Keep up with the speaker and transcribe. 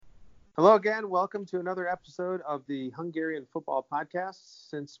Hello again. Welcome to another episode of the Hungarian Football Podcast.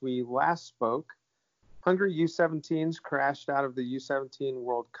 Since we last spoke, Hungary U17s crashed out of the U17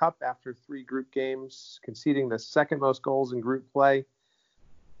 World Cup after 3 group games, conceding the second most goals in group play.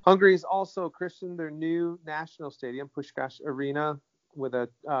 Hungary has also christened their new national stadium, Puskás Arena, with a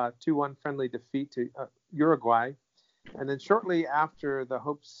 2-1 friendly defeat to Uruguay. And then shortly after, the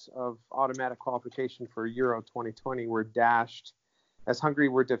hopes of automatic qualification for Euro 2020 were dashed as Hungary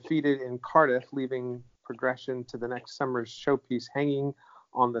were defeated in Cardiff, leaving progression to the next summer's showpiece hanging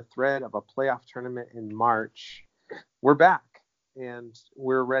on the thread of a playoff tournament in March. We're back, and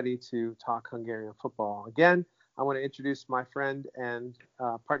we're ready to talk Hungarian football. Again, I want to introduce my friend and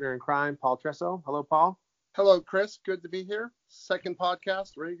partner in crime, Paul Tresso. Hello, Paul. Hello, Chris. Good to be here. Second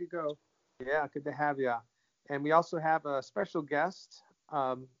podcast, ready to go. Yeah, good to have you. And we also have a special guest,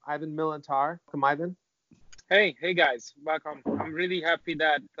 Ivan Milantar. Welcome, Ivan. Hey guys, welcome. I'm really happy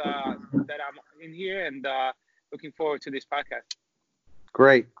that I'm in here and looking forward to this podcast.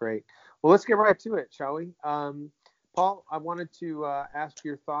 Great. Well, let's get right to it, shall we? Paul, I wanted to ask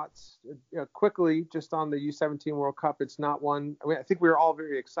your thoughts quickly just on the U17 World Cup. It's not one. I think we were all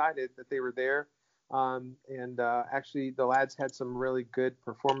very excited that they were there, and actually the lads had some really good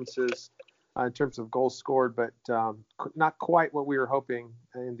performances in terms of goals scored, but not quite what we were hoping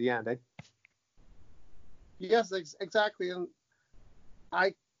in the end. Yes, exactly. And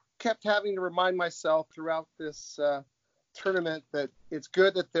I kept having to remind myself throughout this tournament that it's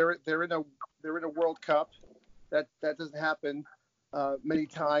good that they're in a World Cup. That doesn't happen many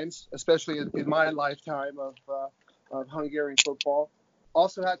times, especially in my lifetime of Hungarian football.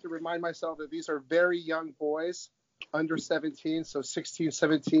 Also had to remind myself that these are very young boys, under 17, so 16,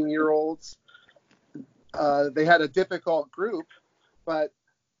 17-year-olds. They had a difficult group, but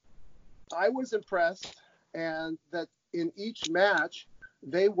I was impressed. And that in each match,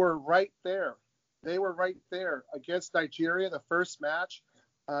 they were right there. They were right there against Nigeria. The first match,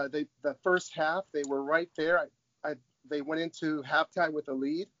 the first half, they were right there. They went into halftime with a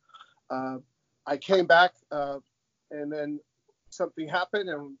lead. I came back, and then something happened,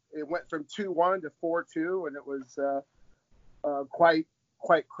 and it went from 2-1 to 4-2, and it was quite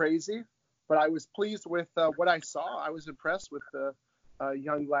crazy. But I was pleased with what I saw. I was impressed with the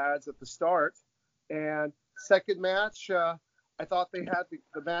young lads at the start. And second match, I thought they had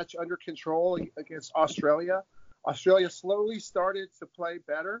the match under control against Australia. Australia slowly started to play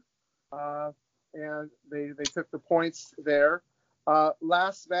better, and they took the points there.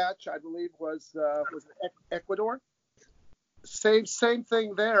 Last match, I believe, was Ecuador. Same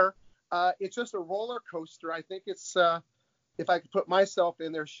thing there. It's just a roller coaster. I think it's if I could put myself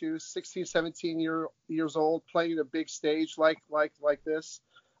in their shoes, 16, 17 years old, playing a big stage like this.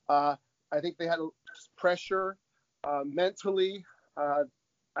 I think they had pressure mentally.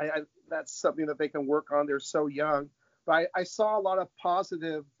 That's something that they can work on. They're so young. But I saw a lot of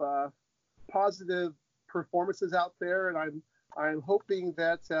positive performances out there, and I'm hoping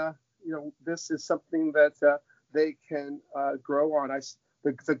that this is something that they can grow on.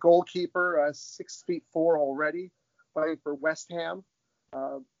 The goalkeeper, 6'4" already, playing for West Ham,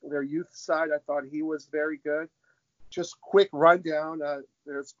 their youth side. I thought he was very good. Just quick rundown.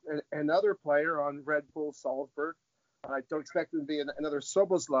 There's another player on Red Bull Salzburg. I don't expect him to be another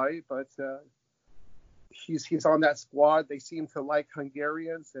Szoboszlai, but he's on that squad. They seem to like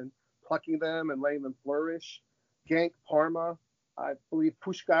Hungarians and plucking them and letting them flourish. Genk Parma. I believe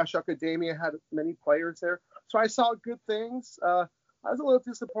Puskás Academia had many players there. So I saw good things. I was a little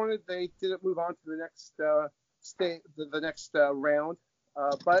disappointed they didn't move on to the next round,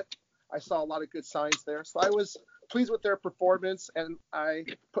 but I saw a lot of good signs there. So I was pleased with their performance, and I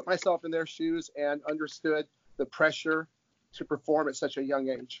put myself in their shoes and understood the pressure to perform at such a young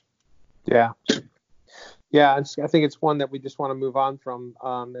age. Yeah, I think it's one that we just want to move on from,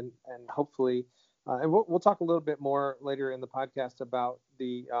 and hopefully, and we'll talk a little bit more later in the podcast about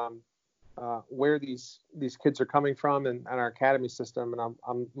the where these kids are coming from and our academy system, and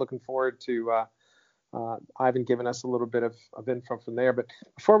I'm looking forward to Ivan giving us a little bit of info from there. But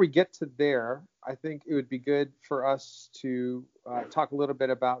before we get to there, I think it would be good for us to talk a little bit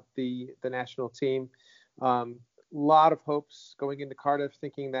about the national team. Lot of hopes going into Cardiff,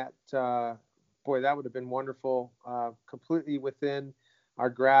 thinking that, boy, that would have been wonderful, completely within our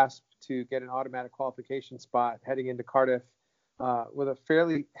grasp to get an automatic qualification spot heading into Cardiff with a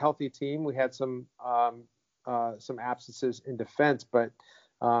fairly healthy team. We had some absences in defense, but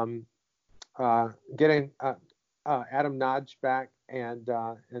getting Adam Nagy back and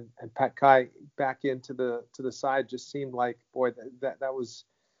Pat Kai back into the side just seemed like, boy, that was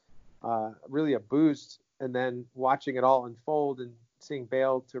really a boost. And then watching it all unfold and seeing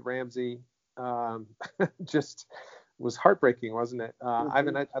Bale to Ramsey just was heartbreaking, wasn't it?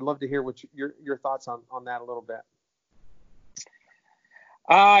 Ivan, I'd love to hear what your thoughts on that a little bit.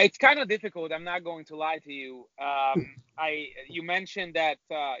 It's kind of difficult. I'm not going to lie to you. You mentioned that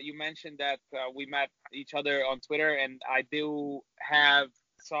we met each other on Twitter, and I do have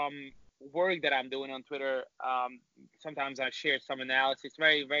some work that I'm doing on Twitter. Sometimes I share some analysis,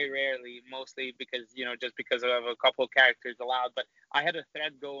 very, very rarely, mostly because, just because of a couple of characters allowed. But I had a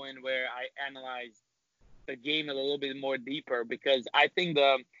thread going where I analyzed the game a little bit more deeper, because I think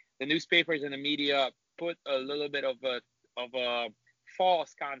the newspapers and the media put a little bit of a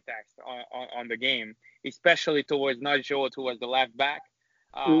false context on the game, especially towards Najot, who was the left back.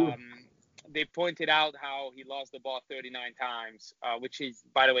 They pointed out how he lost the ball 39 times, which is,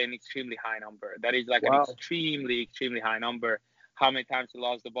 by the way, an extremely high number. That is like an extremely, extremely high number, how many times he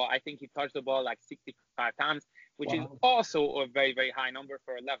lost the ball. I think he touched the ball like 65 times, which is also a very, very high number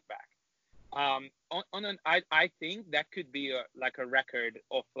for a left back. I think that could be a record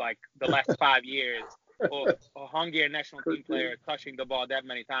of like the last 5 years of a Hungarian national team player touching the ball that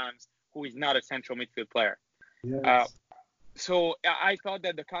many times who is not a central midfield player. Yes. So I thought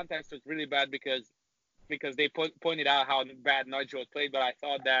that the context was really bad because they pointed out how bad Najot played, but I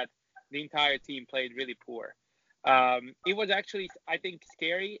thought that the entire team played really poor. It was actually, I think,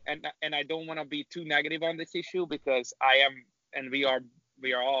 scary, and I don't want to be too negative on this issue, because I am, and we are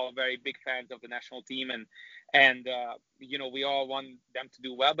all very big fans of the national team, and we all want them to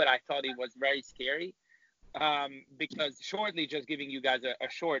do well, but I thought it was very scary. Because shortly, just giving you guys a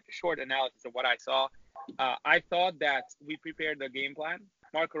short analysis of what I saw, I thought that we prepared the game plan.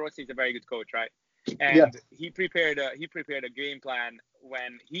 Marco Rossi is a very good coach, right? And he prepared a game plan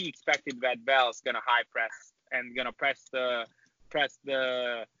when he expected that Bell's gonna high press and gonna press the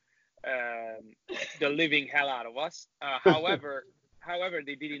living hell out of us. However,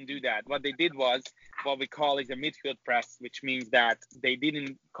 they didn't do that. What they did was what we call is a midfield press, which means that they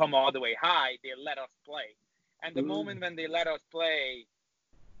didn't come all the way high. They let us play. And the moment when they let us play,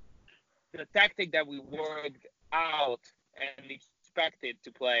 the tactic that we worked out and expected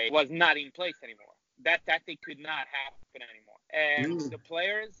to play was not in place anymore. That tactic could not happen anymore. And the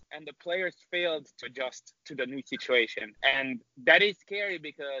players failed to adjust to the new situation. And that is scary,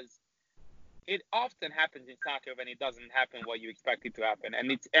 because it often happens in soccer when it doesn't happen what you expect it to happen.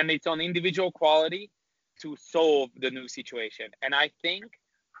 And it's on individual quality to solve the new situation. And I think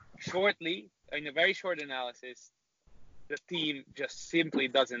shortly, in a very short analysis, the team just simply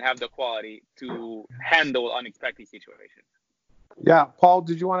doesn't have the quality to handle unexpected situations. Yeah, Paul,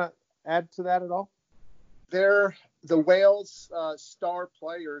 did you want to add to that at all? The Wales star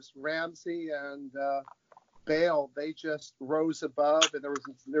players, Ramsey and Bale, they just rose above, and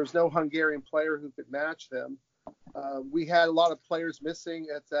there was no Hungarian player who could match them. We had a lot of players missing.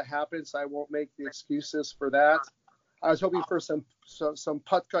 That happens. I won't make the excuses for that. I was hoping for some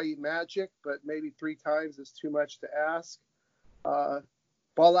Putka magic, but maybe 3 times is too much to ask.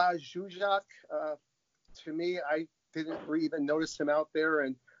 Balázs Zsuzsak, to me, I didn't even notice him out there,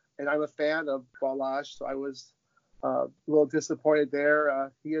 and I'm a fan of Balázs, so I was a little disappointed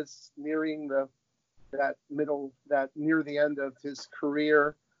there. He is nearing near the end of his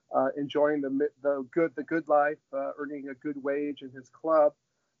career, enjoying the good life, earning a good wage in his club.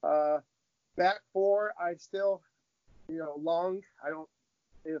 Back 4, I still, Long. I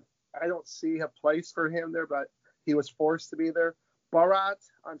don't see a place for him there, but he was forced to be there. Barat,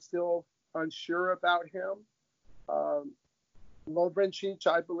 I'm still unsure about him. Lovrencic,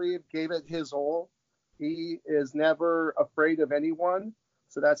 I believe, gave it his all. He is never afraid of anyone,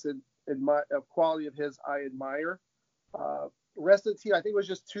 so that's a quality of his I admire. Rest of the team, I think, was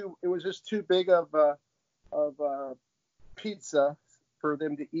just too big of a pizza for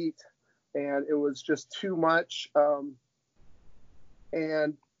them to eat, and it was just too much.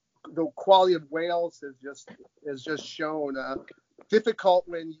 And the quality of Wales is just shown difficult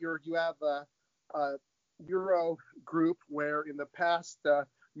when you have a Euro group where in the past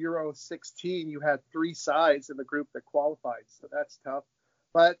Euro 16 you had 3 sides in the group that qualified, so that's tough.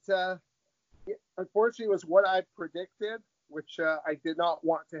 But unfortunately, it was what I predicted, which I did not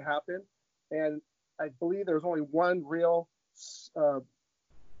want to happen. And I believe there was only one real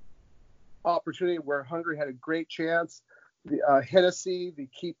opportunity where Hungary had a great chance. Hennessy, the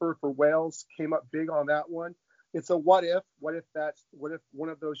keeper for Wales, came up big on that one. It's a what if one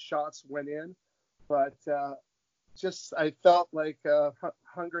of those shots went in? But I felt like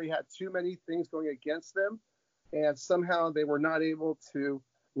Hungary had too many things going against them, and somehow they were not able to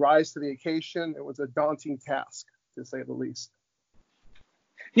rise to the occasion. It was a daunting task, to say the least.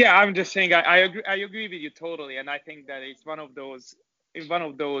 Yeah, I'm just saying I agree with you totally, and I think that it's one of those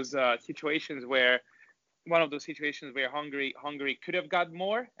situations where Hungary could have got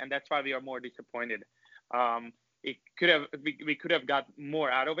more, and that's why we are more disappointed. We could have got more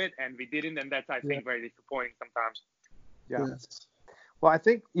out of it, and we didn't, and that's, I think, very disappointing sometimes. Yeah. Yes. Well, I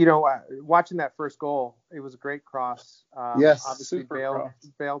think, watching that first goal, it was a great cross. Yes, Obviously, super Bale, cross.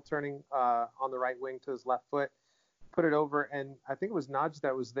 Bale turning on the right wing to his left foot, put it over, and I think it was Nagy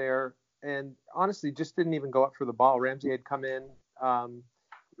that was there, and honestly, just didn't even go up for the ball. Ramsey had come in,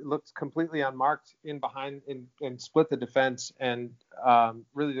 looked completely unmarked in behind and split the defense, and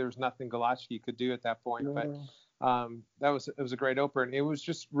really there was nothing Golatsky could do at that point. No. But it was a great opener, and it was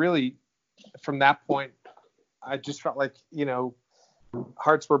just really from that point, I just felt like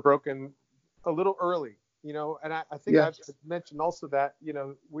hearts were broken a little early, and I think I've mentioned also that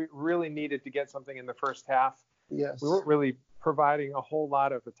we really needed to get something in the first half. Yes, we weren't really providing a whole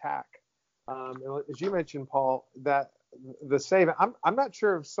lot of attack. As you mentioned, Paul, that the save, I'm not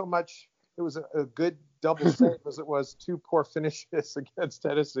sure if so much it was a good double save as it was two poor finishes against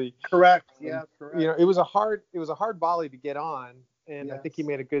Tennessee. Correct. Yeah, correct. It was a hard volley to get on, and I think he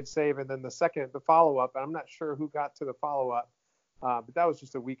made a good save. And then the follow-up, I'm not sure who got to the follow-up, but that was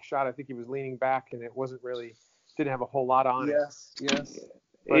just a weak shot. I think he was leaning back, and it didn't have a whole lot on it. Yes.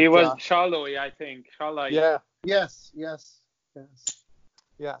 But, it was Charloy, I think. Charloy. Yeah. Yes. Yeah.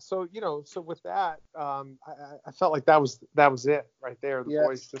 So with that, I felt like that was it right there. The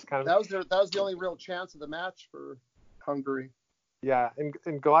boys just kind of that was the only real chance of the match for Hungary. Yeah,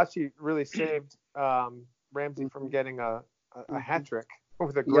 and Golatsky really saved Ramsey from getting a hat trick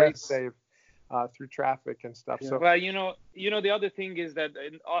with a great save through traffic and stuff. Yeah. So well, the other thing is that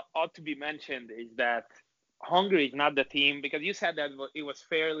it ought to be mentioned is that Hungary is not the team, because you said that we were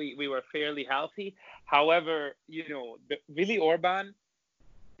fairly healthy. However, Willy Orban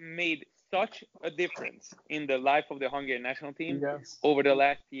made such a difference in the life of the Hungarian national team over the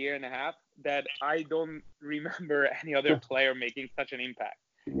last year and a half that I don't remember any other player making such an impact.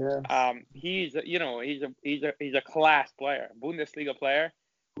 Yeah. He's a class player, Bundesliga player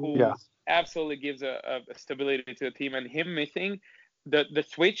who absolutely gives a stability to the team, and him missing the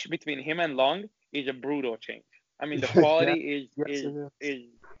switch between him and Long is a brutal change. I mean, the quality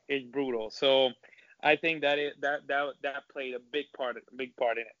is brutal. So I think that played a big part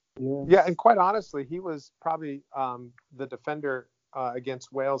in it. Yeah, and quite honestly, he was probably the defender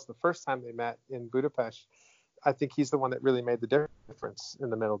against Wales the first time they met in Budapest. I think he's the one that really made the difference in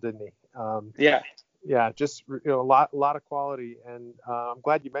the middle, didn't he? Yeah, just a lot of quality, and I'm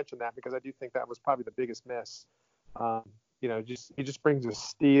glad you mentioned that, because I do think that was probably the biggest miss. He just brings a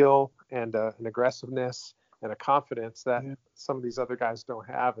steel and an aggressiveness and a confidence that some of these other guys don't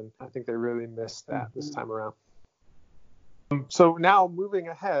have, and I think they really missed that this time around. So now moving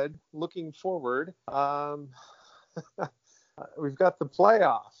ahead, looking forward, we've got the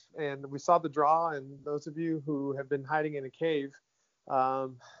playoff, and we saw the draw, and those of you who have been hiding in a cave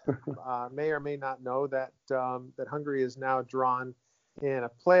may or may not know that Hungary is now drawn in a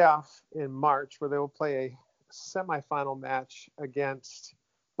playoff in March, where they will play a semifinal match against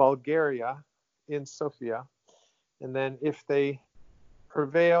Bulgaria in Sofia, and then if they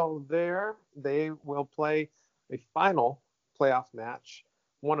prevail there, they will play a final playoff match,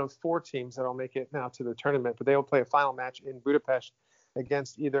 one of 4 teams that will make it now to the tournament, but they will play a final match in Budapest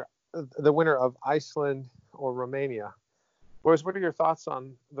against either the winner of Iceland or Romania. Boys, what are your thoughts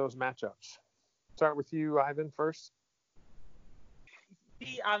on those matchups? Start with you, Ivan, first.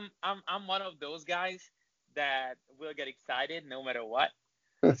 See, I'm one of those guys that will get excited no matter what.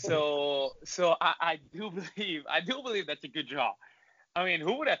 So I do believe that's a good draw. I mean,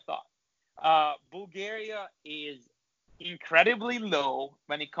 who would have thought? Bulgaria is incredibly low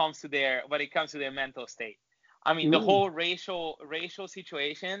when it comes to their mental state. I mean, the whole racial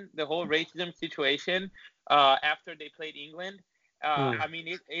situation, the whole racism situation after they played England. I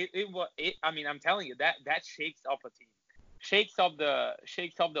mean, I mean, I'm telling you that shakes up a team, shakes up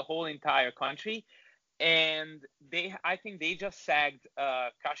the whole entire country. And I think they just sagged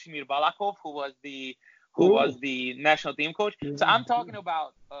Kazimir Balakov, who was the national team coach. So I'm talking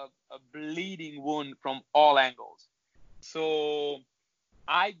about a bleeding wound from all angles. So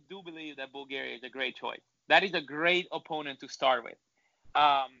I do believe that Bulgaria is a great choice. That is a great opponent to start with.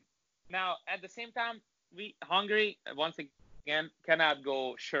 Now, at the same time, Hungary, once again, cannot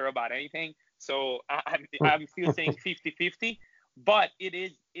go sure about anything. So I'm still saying 50-50. But it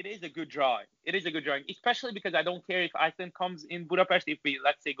is a good drawing. It is a good drawing, especially because I don't care if Iceland comes in Budapest. If we,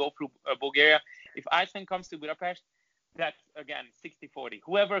 let's say, go through Bulgaria, if Iceland comes to Budapest, that's, again, 60-40.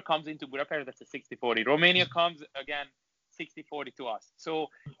 Whoever comes into Budapest, that's a 60-40. Romania comes, again, 60-40 to us. So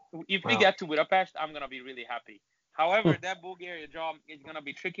if we get to Budapest, I'm going to be really happy. However, that Bulgaria job is going to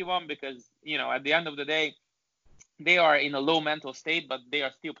be a tricky one because, at the end of the day, they are in a low mental state, but they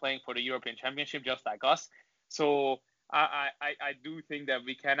are still playing for the European Championship just like us. So I do think that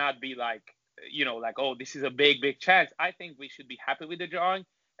we cannot be like, oh, this is a big, big chance. I think we should be happy with the drawing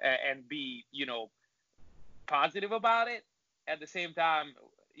and be, positive about it. At the same time,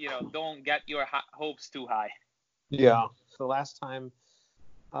 don't get your hopes too high. Yeah. The last time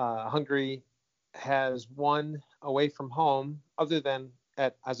Hungary has won away from home, other than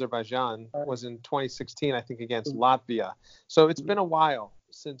at Azerbaijan, was in 2016, I think, against Latvia. So it's been a while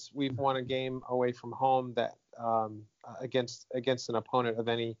since we've won a game away from home that against an opponent of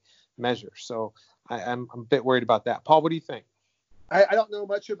any measure. So I'm a bit worried about that. Paul, what do you think? I don't know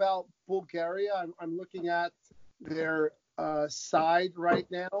much about Bulgaria. I'm looking at their side right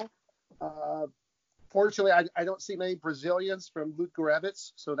now. Fortunately, I don't see many Brazilians from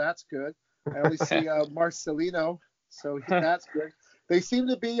Ludogorets, so that's good. I only see Marcelino, so that's good. They seem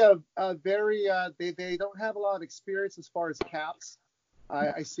to be a very they don't have a lot of experience as far as caps.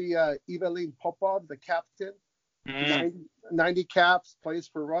 I see Evelyn Popov, the captain, 90 caps, plays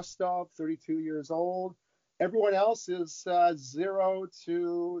for Rostov, 32 years old. Everyone else is 0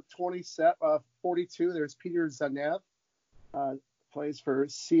 to 42. There's Peter Zanev, plays for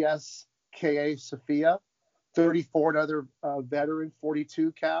CSKA Sofia, 34, another veteran,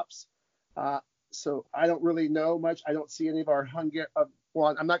 42 caps. So I don't really know much. I don't see any of our I'm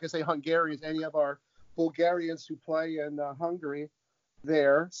not going to say Hungarians, any of our Bulgarians who play in Hungary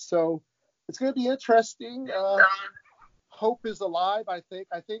there. So it's going to be interesting. Hope is alive, I think.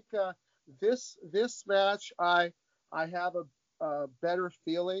 I think this match, I have a better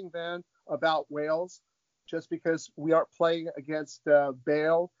feeling than about Wales, just because we aren't playing against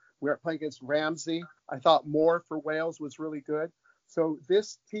Bale. We aren't playing against Ramsey. I thought Moore for Wales was really good. So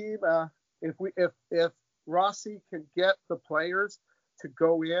this team, if Rossi can get the players to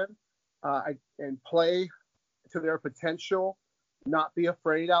go in and play to their potential, not be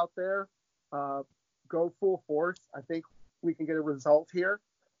afraid out there, go full force, I think we can get a result here.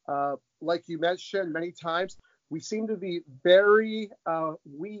 Like you mentioned many times, we seem to be very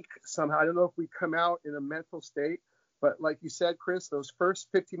weak somehow. I don't know if we come out in a mental state, but like you said, Chris, those first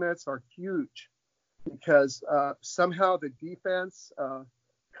 50 minutes are huge because somehow the defense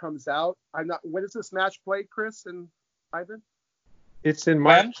comes out. When is this match played, Chris and Ivan? It's in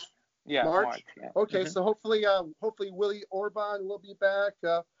March. Yeah, March. Yeah. Okay, so hopefully Willie Orban will be back.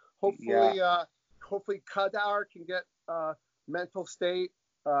 Hopefully Kadar can get mental state,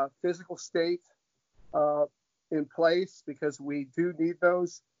 physical state in place, because we do need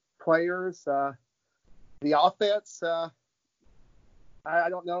those players. The offense, I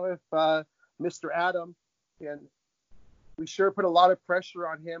don't know if Mr. Adam can. We sure put a lot of pressure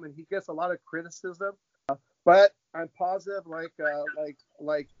on him, and he gets a lot of criticism. But I'm positive, like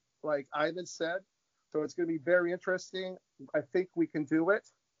Ivan said. So it's going to be very interesting. I think we can do it.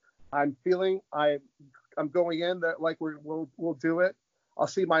 I'm going in that like we'll do it. I'll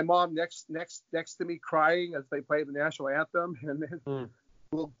see my mom next to me crying as they play the national anthem, and then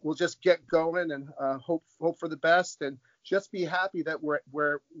we'll just get going and hope for the best, and just be happy that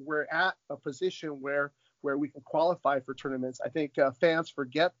we're at a position where we can qualify for tournaments. I think fans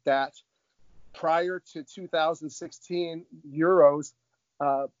forget that prior to 2016 Euros,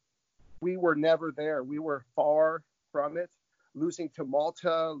 we were never there. We were far from it. Losing to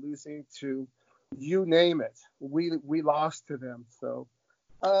Malta, losing to you name it, we lost to them. So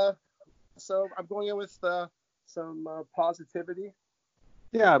I'm going in with some positivity.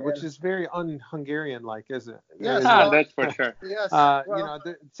 Yeah, which is very un-Hungarian like, isn't it? Yes, that's for sure. Yes.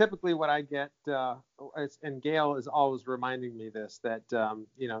 Typically what I get, and Gail is always reminding me this, that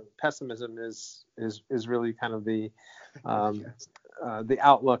pessimism is really kind of the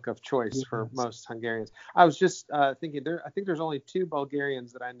outlook of choice for most Hungarians. I was just thinking, I think there's only 2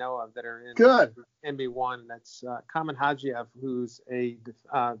 Bulgarians that I know of that are in MB1. That's Kamen Hadziev, who's a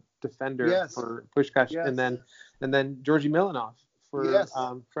defender for Puskás, and then Georgi Milanov for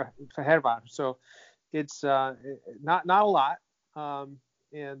Hervar. So it's not a lot,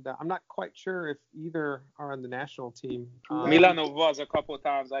 and I'm not quite sure if either are on the national team. Milanov was a couple of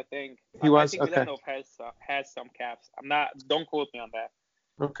times, I think. He was. I think Milanov has some caps. Don't quote me on that.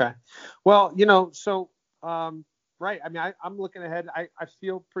 Okay. Well, so right. I mean, I'm looking ahead. I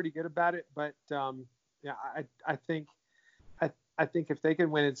feel pretty good about it, but I think if they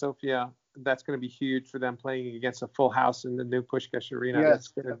can win in Sofia, that's going to be huge for them, playing against a full house in the new Puskás Arena. Yes, that's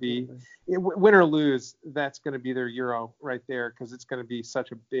going to be, win or lose, that's going to be their Euro right there, because it's going to be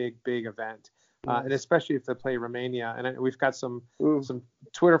such a big event. and especially if they play Romania. And we've got some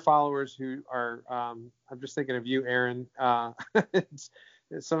Twitter followers who are. I'm just thinking of you, Aaron.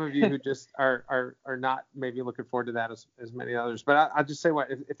 Some of you who just are not maybe looking forward to that as many others. But I'll just say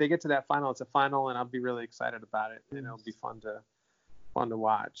if they get to that final, it's a final, and I'll be really excited about it, and it'll be fun to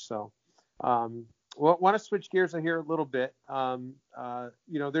watch. So, want to switch gears here a little bit.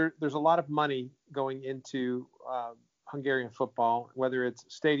 There's a lot of money going into Hungarian football, whether it's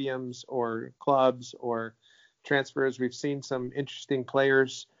stadiums or clubs or transfers. We've seen some interesting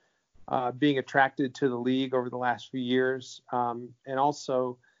players being attracted to the league over the last few years, and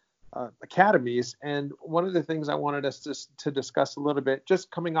also academies. And one of the things I wanted us to discuss a little bit,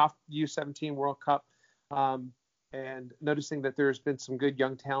 just coming off U17 World Cup, and noticing that there's been some good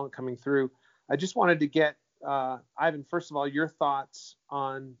young talent coming through. I just wanted to get, Ivan, first of all, your thoughts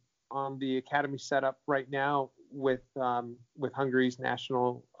on the academy setup right now with Hungary's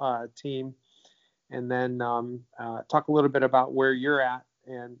national team, and then talk a little bit about where you're at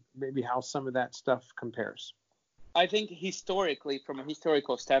and maybe how some of that stuff compares. I think historically, from a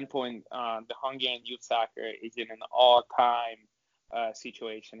historical standpoint, the Hungarian youth soccer is in an all-time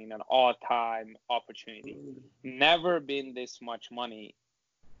situation, in an all-time opportunity. Never been this much money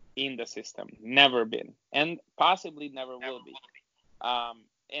in the system. Never been. And possibly never will be.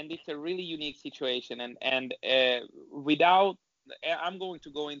 And it's a really unique situation. And without, I'm going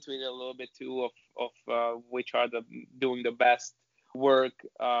to go into it a little bit too of which are doing the best work,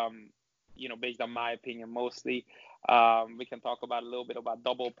 based on my opinion mostly. We can talk about a little bit about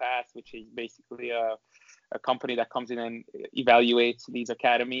Double Pass, which is basically a company that comes in and evaluates these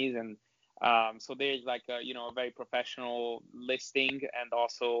academies. And so there's like a very professional listing, and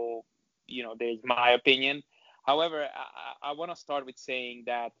also, there's my opinion. However, I want to start with saying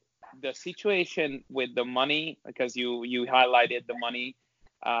that the situation with the money, because you highlighted the money,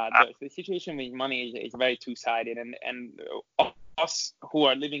 the situation with money is very two-sided, and us who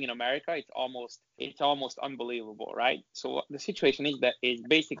are living in America, it's almost unbelievable, right? So the situation is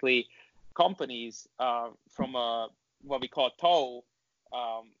basically companies from what we call TOE,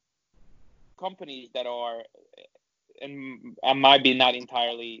 companies that are, and I might be not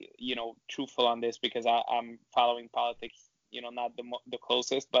entirely truthful on this because I'm following politics not the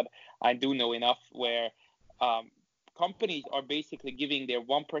closest, but I do know enough where companies are basically giving their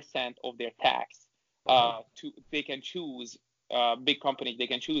 1% of their tax they can choose, big companies, they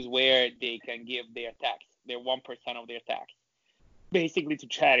can choose where they can give their 1% of their tax, basically to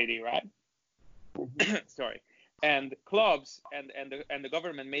charity, right? Sorry. And clubs and the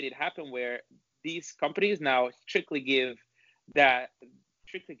government made it happen where these companies now strictly give their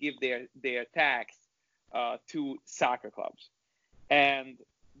tax to soccer clubs, and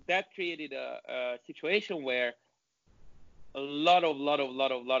that created a situation where a lot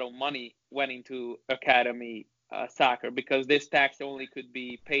of money went into academy soccer, because this tax only could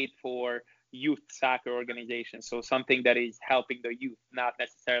be paid for youth soccer organizations, so something that is helping the youth, not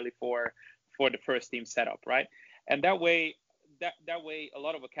necessarily for the first team setup, right? And that way a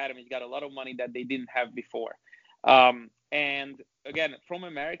lot of academies got a lot of money that they didn't have before. And again, from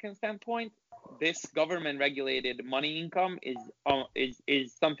American standpoint, this government regulated money income is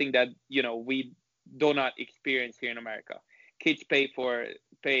something that we do not experience here in America. Kids pay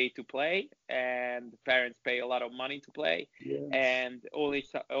to play, and parents pay a lot of money to play. Yes. And only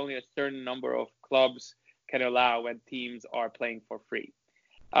a certain number of clubs can allow when teams are playing for free.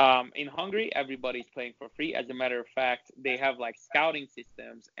 In Hungary, everybody's playing for free. As a matter of fact, they have like scouting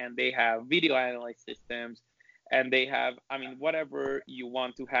systems, and they have video analysis systems, and they have, whatever you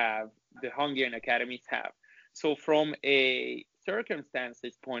want to have, the Hungarian academies have. So from a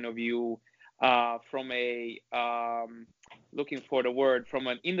circumstances point of view, from a looking for the word, from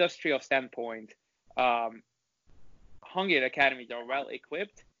an industrial standpoint, Hungarian academies are well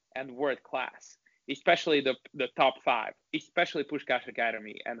equipped and world class, especially the top five, especially Puskás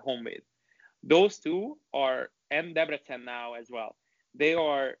Academy and Honvéd. Those two are, and Debrecen now as well. They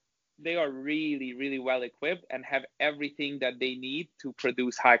are really, really well equipped and have everything that they need to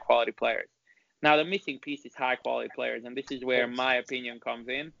produce high quality players. Now the missing piece is high quality players, and this is where my opinion comes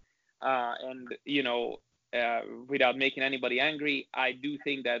in. Without making anybody angry, I do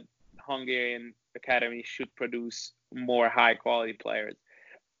think that Hungarian academy should produce more high quality players.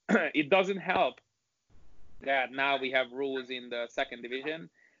 It doesn't help that now we have rules in the second division,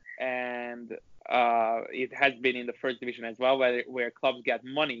 and it has been in the first division as well, where clubs get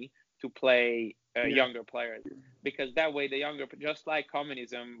money to play younger players, because that way the younger, just like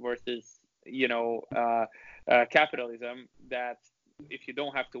communism versus capitalism, that if you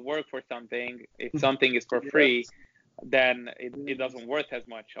don't have to work for something, if something is for free, then it doesn't worth as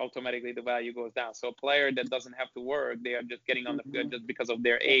much. Automatically, the value goes down. So a player that doesn't have to work, they are just getting on the field just because of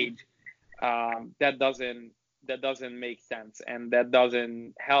their age. That doesn't make sense, and that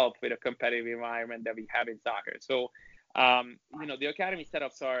doesn't help with a competitive environment that we have in soccer. So, the academy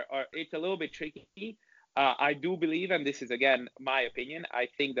setups are it's a little bit tricky. I do believe, and this is again my opinion, I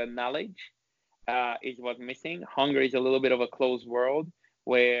think the knowledge is what's missing. Hungary is a little bit of a closed world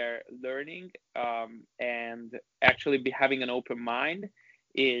where learning and actually having an open mind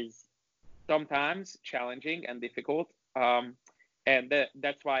is sometimes challenging and difficult. And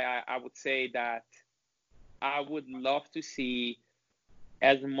that's why I would say that I would love to see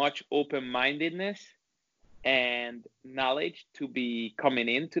as much open-mindedness and knowledge to be coming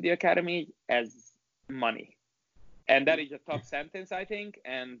into the academy as money. And that is a tough sentence, I think,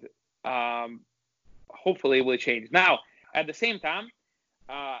 and hopefully it will change. Now, at the same time,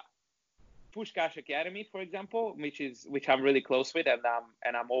 Puskás Academy, for example, which I'm really close with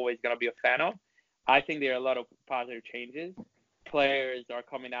and I'm always going to be a fan of, I think there are a lot of positive changes. Players are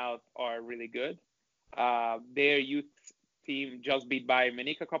coming out are really good. Their youth team just beat Bayern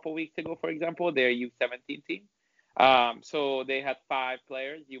Munich a couple weeks ago, for example, their U17 team. So they had 5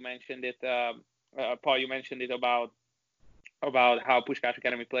 players. You mentioned it, Paul. You mentioned it about how Puskás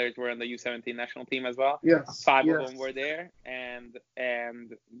Academy players were on the U17 national team as well. Yes. 5 of them were there, and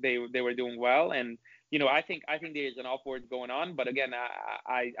they were doing well. And I think there is an upward going on. But again,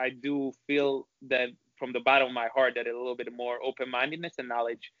 I do feel that from the bottom of my heart that a little bit more open-mindedness and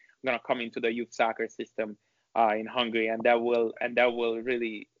knowledge going to come into the youth soccer system in Hungary, and that will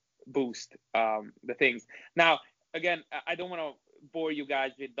really boost the things. Now, again, I don't want to bore you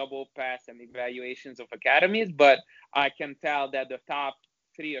guys with double pass and evaluations of academies, but I can tell that the top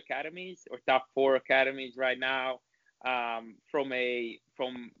 3 academies or top 4 academies right now, from a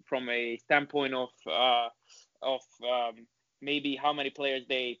standpoint of maybe how many players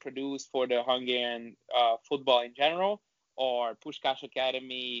they produce for the Hungarian football in general, or Puskás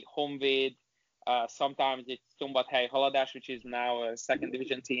Academy, Honvéd, sometimes it's Szombathely Haladás, which is now a second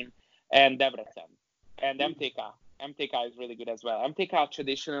division team, and Debrecen, and MTK. MTK is really good as well. MTK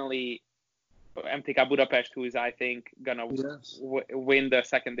traditionally, MTK Budapest, who is I think gonna win the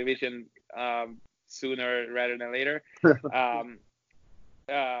second division sooner rather than later.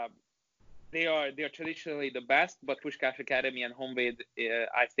 They are traditionally the best, but Puskás Academy and Honvéd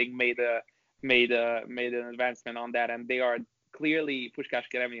I think made an advancement on that, and they are clearly, Puskás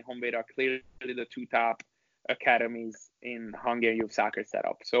Academy and Honvéd are clearly the 2 top academies in Hungarian youth soccer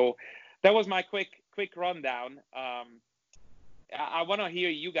setup. So that was my quick rundown. I want to hear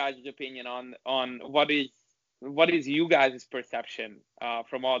you guys' opinion on what is you guys' perception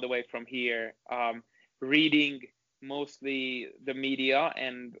from all the way from here, reading mostly the media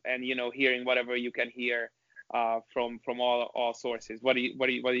and hearing whatever you can hear from all sources. What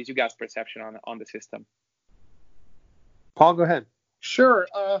is you guys' perception on the system? Paul, go ahead. Sure.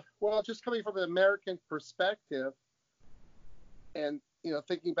 Well, just coming from an American perspective, and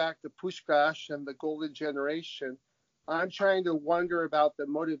thinking back to Puskás and the golden generation, I'm trying to wonder about the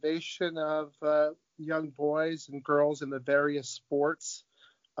motivation of young boys and girls in the various sports.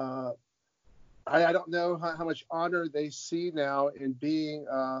 I don't know how much honor they see now in being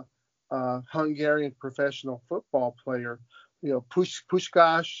a Hungarian professional football player.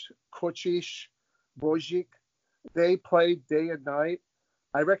 Puskás, Kocsis, Bozik, they played day and night.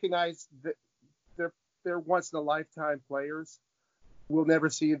 I recognize that they're once in a lifetime players. We'll never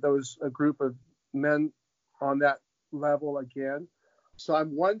see a group of men on that level again. So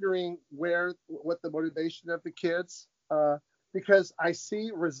I'm wondering what the motivation of the kids, because I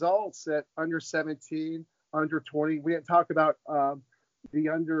see results at under 17, under 20. We didn't talk about the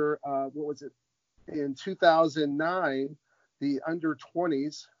under, in 2009, the under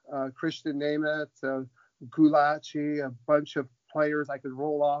 20s, Christian Nemeth, Gulaci, a bunch of players. I could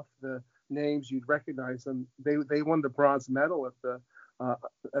roll off the names, you'd recognize them. They won the bronze medal at the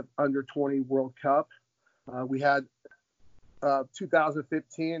under 20 World Cup. We had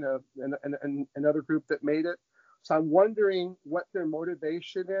 2015 another group that made it. So I'm wondering what their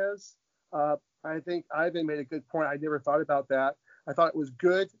motivation is. I think Ivan made a good point. I never thought about that. I thought it was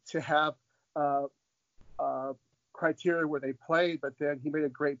good to have criteria where they played, but then he made a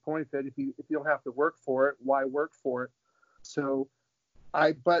great point that if you don't have to work for it, why work for it? So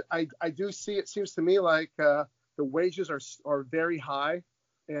I do see, it seems to me like the wages are very high,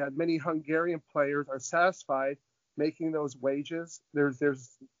 and many Hungarian players are satisfied making those wages.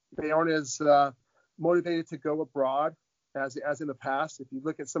 They aren't as motivated to go abroad as in the past. If you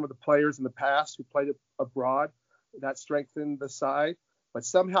look at some of the players in the past who played abroad, that strengthened the side. But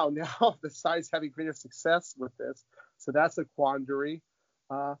somehow now the side's having greater success with this. So that's a quandary.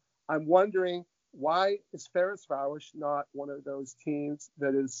 I'm wondering, why is Ferencváros not one of those teams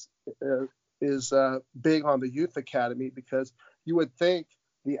that is big on the youth academy? Because you would think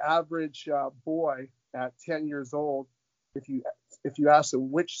the average boy at 10 years old, if you ask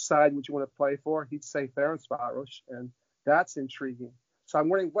him which side would you want to play for, he'd say Ferencváros, and that's intriguing. So I'm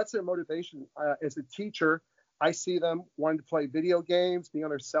wondering, what's their motivation? As a teacher, I see them wanting to play video games, be on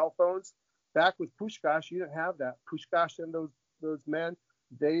their cell phones. Back with Puskás, you didn't have that. Puskás and those men,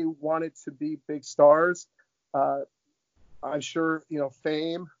 they wanted to be big stars. I'm sure,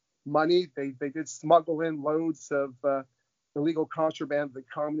 fame, money. They did smuggle in loads of illegal contraband. The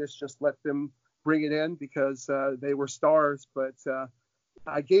communists just let them bring it in because they were stars. But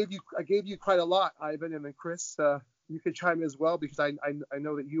I gave you quite a lot, Ivan, and then Chris, you could chime in as well, because I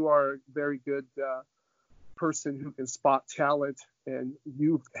know that you are a very good person who can spot talent, and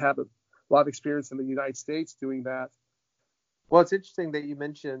you have a lot of experience in the United States doing that. Well, it's interesting that you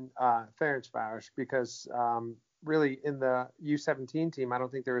mentioned Ferencváros, because really in the U17 team, I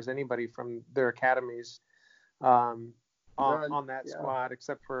don't think there was anybody from their academies on that squad,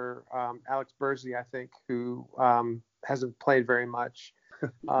 except for Alex Burzy, I think, who hasn't played very much.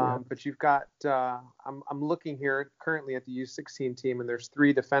 But you've got, I'm looking here currently at the U16 team, and there's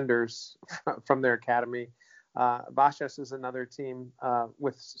 3 defenders from their academy. Vasas is another team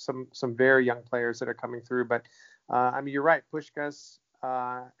with some very young players that are coming through. But I mean, you're right. Puskás,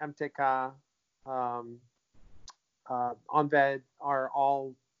 MTK, Honvéd are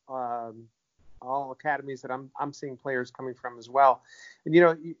all academies that I'm seeing players coming from as well. And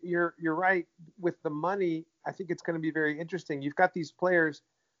you're right with the money. I think it's going to be very interesting. You've got these players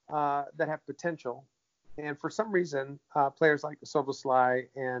that have potential, and for some reason, players like Szoboszlai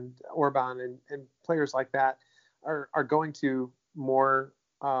and Orban and players like that are going to more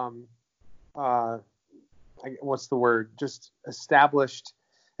what's the word? Just established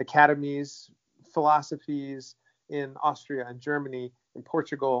academies, philosophies in Austria and Germany and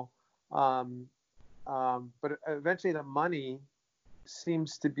Portugal. But eventually the money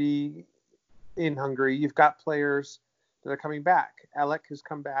seems to be in Hungary. You've got players that are coming back. Elek has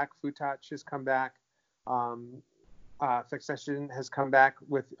come back. Futács has come back. Fekseshen has come back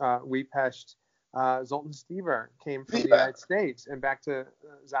with Újpest. Zoltán Stever came from the United States and back to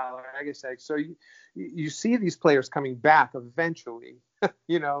Zalaegerszeg. So you see these players coming back eventually,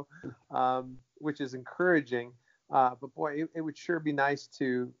 which is encouraging. But boy, it would sure be nice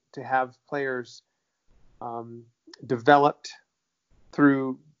to have players developed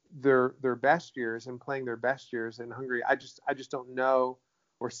through their best years and playing their best years in Hungary. I just don't know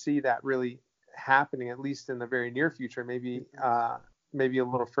or see that really happening, at least in the very near future. Maybe a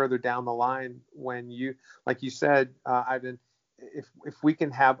little further down the line, when you, like you said, Ivan, if we can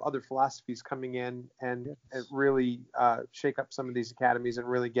have other philosophies coming in and really shake up some of these academies and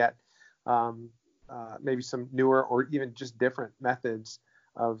really get maybe some newer or even just different methods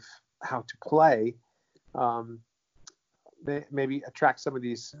of how to play, maybe attract some of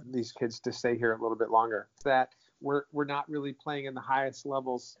these kids to stay here a little bit longer. That we're not really playing in the highest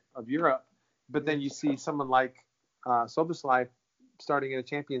levels of Europe, but then you see someone like Szoboszlai starting in a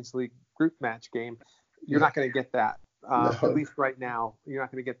Champions League group match game. You're not going to get that, at least right now. You're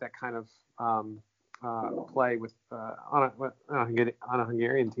not going to get that kind of play with on a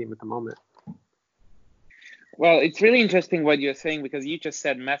Hungarian team at the moment. Well, it's really interesting what you're saying, because you just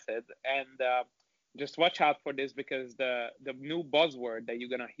said method, and just watch out for this, because the new buzzword that you're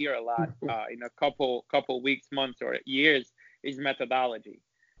gonna hear a lot in a couple weeks, months, or years is methodology.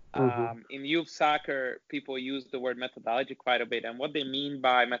 In youth soccer, people use the word methodology quite a bit, and what they mean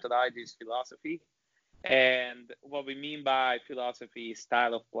by methodology is philosophy. And what we mean by philosophy is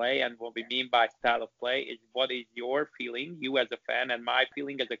style of play, and what we mean by style of play is what is your feeling, you as a fan, and my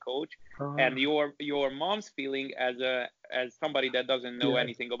feeling as a coach, and your mom's feeling as somebody that doesn't know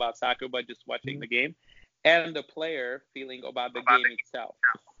anything about soccer but just watching the game, and the player feeling about the game itself.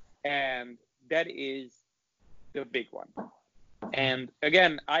 And that is the big one. And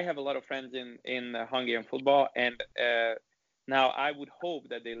again, I have a lot of friends in Hungarian football, and now, I would hope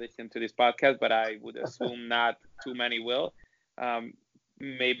that they listen to this podcast, but I would assume not too many will,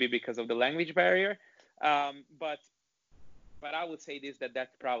 maybe because of the language barrier. But I would say this,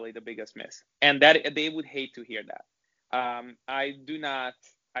 that's probably the biggest miss, and that they would hate to hear that. I do not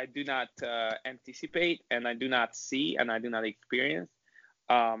anticipate, and I do not see, and I do not experience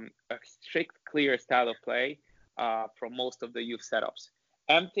a strict, clear style of play from most of the youth setups.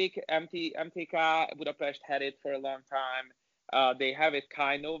 MTK Budapest had it for a long time. They have it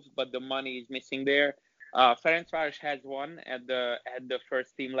kind of, but the money is missing there. Ferencváros has one at the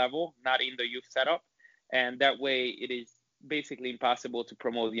first team level, not in the youth setup. and that way it is basically impossible to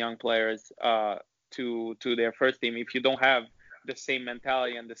promote young players to their first team if you don't have the same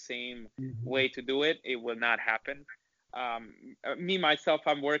mentality and the same way to do it. It will not happen. Me myself,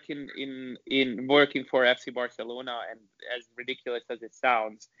 I'm working working for FC Barcelona, and as ridiculous as it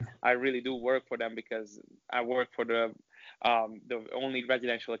sounds, I really do work for them because I work for the only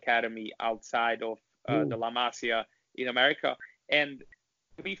residential academy outside of the La Masia in America, and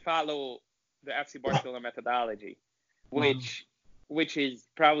we follow the FC Barcelona methodology, which is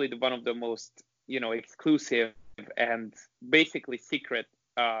probably one of the most exclusive and basically secret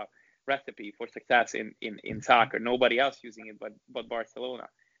recipe for success in soccer. Nobody else using it but Barcelona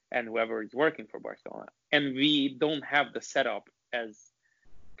and whoever is working for Barcelona. And we don't have the setup as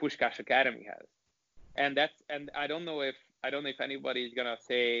Puskás Academy has. And I don't know if anybody is gonna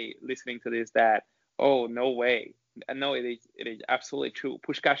say listening to this that, oh, no way. No, it is absolutely true.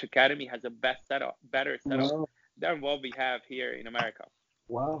 Puskás Academy has a better setup than what we have here in America.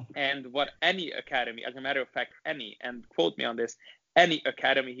 Wow. And what any academy, as a matter of fact, and quote me on this, any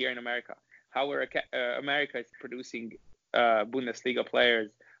academy here in America, how America is producing Bundesliga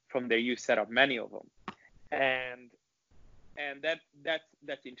players from their youth setup, many of them, and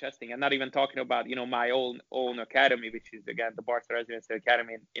that's interesting. And not even talking about my own academy, which is again the Barca Residency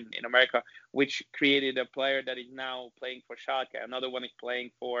Academy in America, which created a player that is now playing for Schalke. Another one is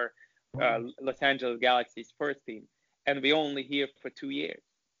playing for Los Angeles Galaxy's first team, and we only here for 2 years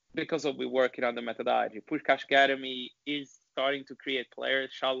because we working on the methodology. Puskás Academy is starting to create players.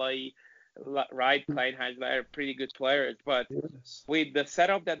 Shalai, right, Kleinheis, are pretty good players, but with the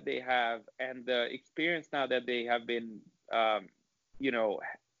setup that they have and the experience now that they have been,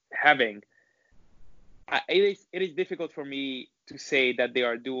 having, it is difficult for me to say that they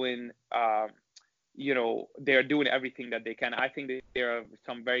are doing, they are doing everything that they can. I think that there are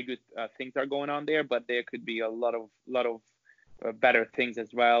some very good things are going on there, but there could be a lot of better things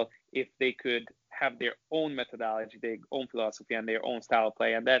as well if they could have their own methodology, their own philosophy, and their own style of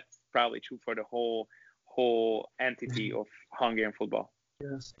play, and that's probably true for the whole entity of Hungarian football.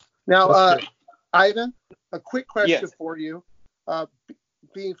 Yes. Now, Ivan, a quick question for you.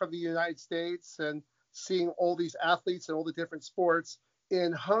 Being from the United States and seeing all these athletes and all the different sports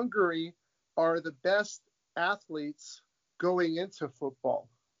in Hungary, are the best athletes going into football?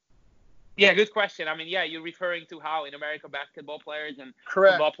 Yeah, good question. I mean, you're referring to how in America basketball players and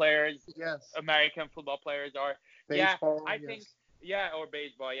Correct. Football players, yes, American football players are. Baseball, I think, or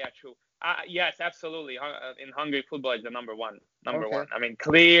baseball, true. Yes, absolutely. In Hungary, football is the number one. I mean,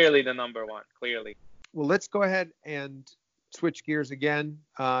 clearly the number one, clearly. Well, let's go ahead and switch gears again.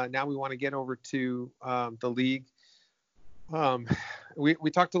 Now we want to get over to the league.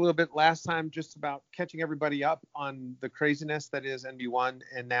 We talked a little bit last time just about catching everybody up on the craziness that is NB1,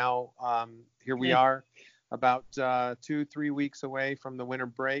 and now here we are about 2-3 weeks away from the winter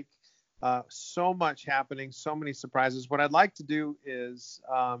break. So much happening, so many surprises. What I'd like to do is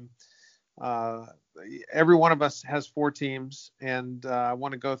every one of us has 4 teams, and I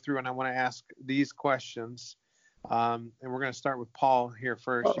want to go through and I want to ask these questions. And we're going to start with Paul here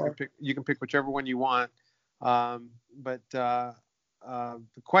first. You can pick whichever one you want. But the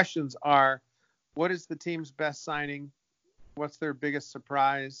questions are, what is the team's best signing? What's their biggest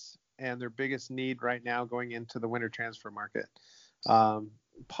surprise and their biggest need right now going into the winter transfer market?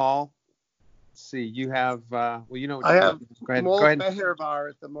 Paul, let's see. You have, I have Go ahead. Mehirvar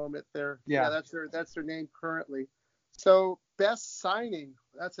at the moment. That's their name currently. So best signing,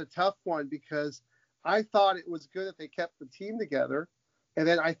 that's a tough one because I thought it was good that they kept the team together. And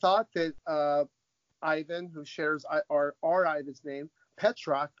then I thought that Ivan, who shares our Ivan's name,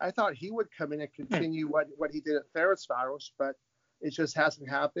 Petrák, I thought he would come in and continue what he did at Ferencváros, but it just hasn't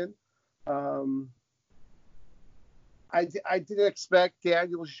happened. I didn't expect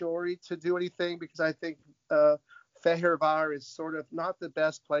Daniel Zsori to do anything because I think Fehérvár is sort of not the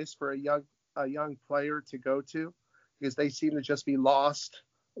best place for a young player to go to because they seem to just be lost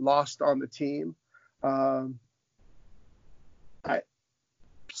on the team.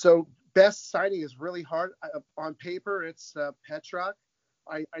 So best signing is really hard. On paper, it's Petrák.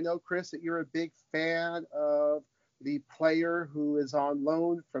 I know, Chris, that you're a big fan of the player who is on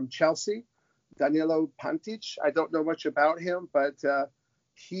loan from Chelsea, Danilo Pantic. I don't know much about him, but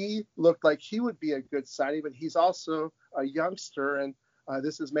he looked like he would be a good signing, but he's also a youngster, and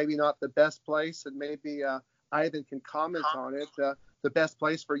this is maybe not the best place, and maybe Ivan can comment on it, the best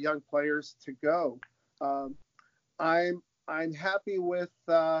place for young players to go. I'm happy with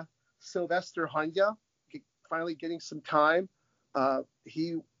Sylvester Hanya finally getting some time.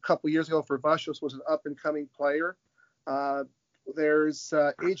 He a couple years ago for Vassos was an up and coming player. There's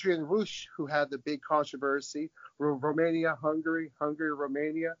Adrian Rush, who had the big controversy. Romania, Hungary,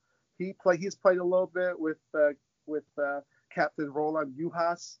 Romania. He's played a little bit with Captain Roland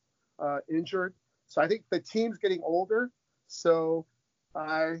Juhas injured. So I think the team's getting older. So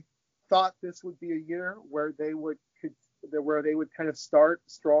I thought this would be a year where they would kind of start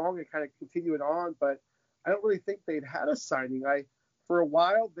strong and kind of continue it on. But I don't really think they'd had a signing. For a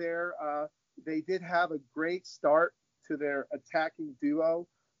while there, they did have a great start to their attacking duo.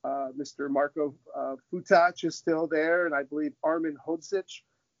 Mr. Marko Futic is still there, and I believe Armin Hodzic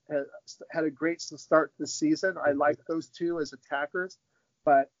had a great start to the season. I like those two as attackers,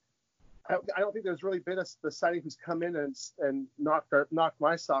 but I don't think there's really been the signing who's come in and knocked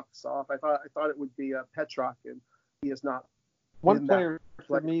my socks off. I thought it would be Petrov, and he is not. One player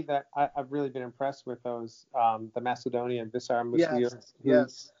for me that I've really been impressed with those the Macedonian Visar Muslir.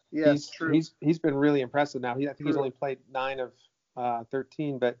 Yes, true. He's been really impressive now. I think he's only played 9 of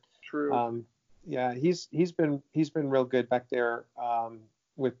 13, but true. He's been real good back there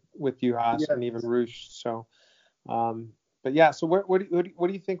with Juhas and even Rush. So, but yeah. So what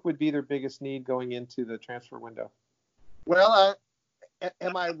do you think would be their biggest need going into the transfer window? Well,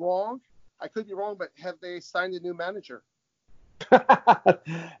 am I wrong? I could be wrong, but have they signed a new manager?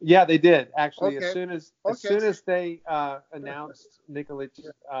 Yeah, they did actually. Okay. As soon as they announced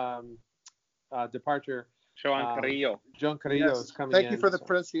Nikolić's departure, João Carrillo. João Carrillo is coming Thank in. you for the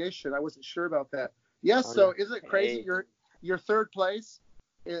pronunciation. I wasn't sure about that. Yes. Isn't it crazy? You're third place,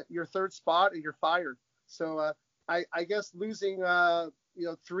 your third spot, and you're fired. So I guess losing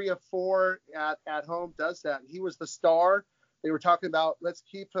 3 of 4 at home does that. He was the star. They were talking about let's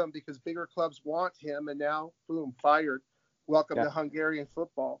keep him because bigger clubs want him, and now boom, fired. Welcome to Hungarian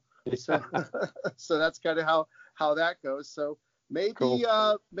football. So, so that's kind of how that goes. So maybe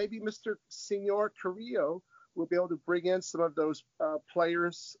maybe Mr. Senor Carrillo will be able to bring in some of those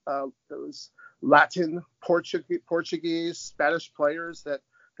players, those Latin, Portuguese, Spanish players that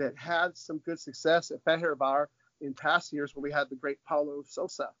had some good success at Fenerbahce in past years when we had the great Paulo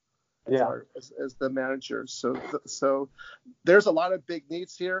Sousa as the manager. So there's a lot of big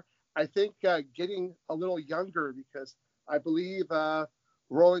needs here. I think getting a little younger because I believe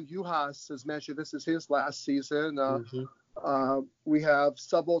Roland Juhas has mentioned this is his last season. We have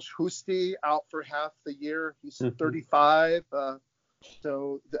Szabolcs Huszti out for half the year. He's 35.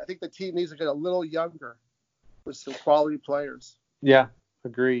 So I think the team needs to get a little younger with some quality players. Yeah,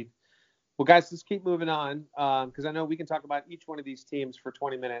 agreed. Well, guys, let's keep moving on because I know we can talk about each one of these teams for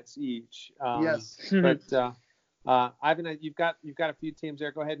 20 minutes each. Yes. But Ivan, you've got a few teams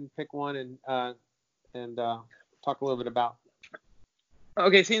there. Go ahead and pick one and talk a little bit about.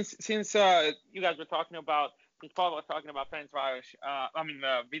 Okay, since you guys were talking about, since Paul was talking about Ferencváros,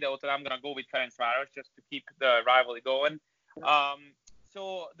 Videótól, I'm gonna go with Ferencváros just to keep the rivalry going.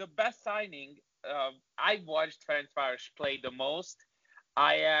 So the best signing, I watched Ferencváros play the most.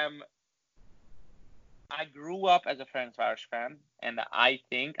 I grew up as a Ferencváros fan, and I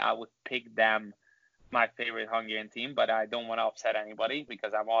think I would pick them my favorite Hungarian team, but I don't want to upset anybody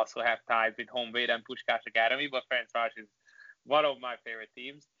because I also have ties with Honvéd and Puskás Academy, but Ferencváros is one of my favorite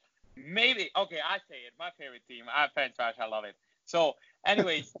teams. Maybe, okay, I say it, my favorite team. Ferencváros, I love it. So,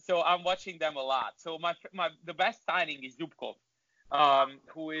 anyways, so I'm watching them a lot. So the best signing is Zubkov,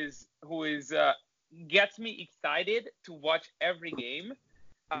 who is gets me excited to watch every game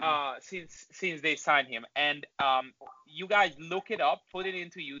since they signed him. And you guys look it up, put it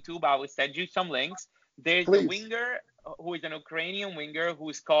into YouTube. I will send you some links. There's a winger who is an Ukrainian winger who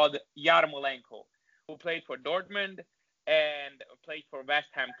is called Yarmolenko, who played for Dortmund and played for West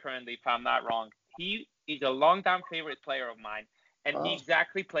Ham currently, if I'm not wrong. He is a longtime favorite player of mine, and he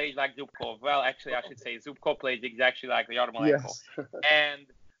exactly plays like Zubkov. Well, actually, I should say Zubkov plays exactly like Yarmolenko. Yes. And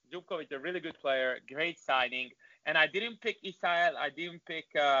Zubkov is a really good player, great signing. And I didn't pick Isael, I didn't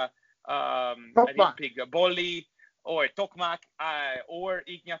pick Bolli or Tokmak or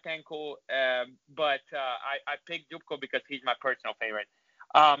Ignatenko, but I picked Zubkov because he's my personal favorite.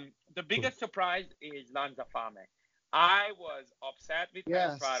 The biggest surprise is Lanza Fame. I was upset with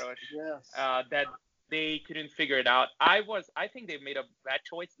Ferencváros that they couldn't figure it out. I think they made a bad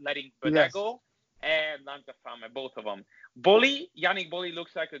choice letting Böda go and Lanza Fame, both of them. Yannick Bolli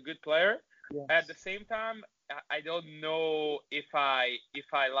looks like a good player. Yes. At the same time, I don't know if I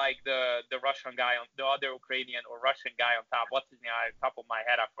like the Russian guy on the other Ukrainian or Russian guy on top. What's his name? On top of my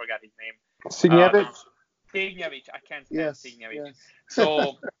head, I forgot his name. Signievich. I can't stand Signievich.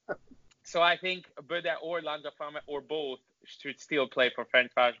 Yes. So I think Böda or Lanza Fame or both should still play for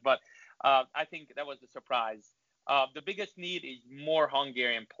Ferencváros, but I think that was the surprise. The biggest need is more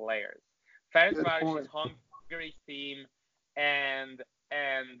Hungarian players. Ferencváros is Hungary's team, and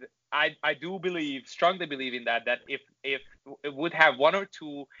I do strongly believe in that if it would have one or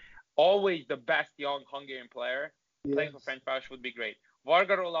two, always the best young Hungarian player playing for Yes. Ferencváros would be great.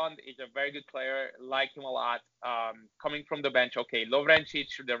 Varga Roland is a very good player, like him a lot. Coming from the bench, okay. Lovrencic,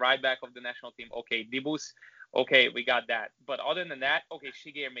 the right back of the national team, okay. Dibus, okay, we got that. But other than that, okay,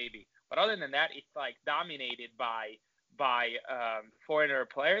 Shigear maybe. But other than that, it's like dominated by foreigner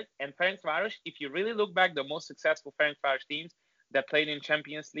players. And Ferencváros, if you really look back, the most successful Ferencváros teams that played in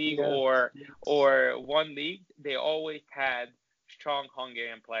Champions League Yes. or one league, they always had strong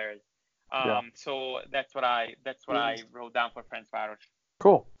Hungarian players. So that's what I wrote down for Ferencváros.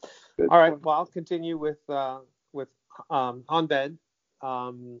 Cool. Good All right. point. Well, I'll continue with Honved.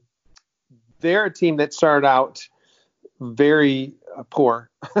 They're a team that started out very poor.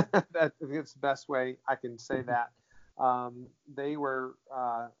 That's the best way I can say that. They were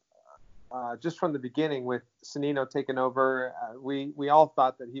just from the beginning with Sanino taking over. We all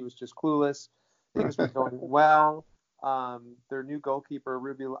thought that he was just clueless. Things were going well. Their new goalkeeper,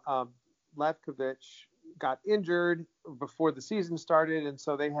 Ruby Levkovic, got injured before the season started, and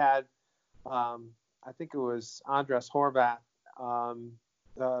so they had, I think it was Andras Horvat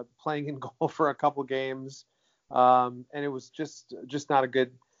playing in goal for a couple games, and it was just not a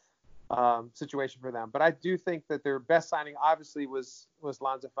good situation for them. But I do think that their best signing obviously was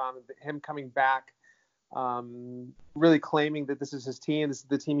Lanzafame, him coming back, really claiming that this is his team, this is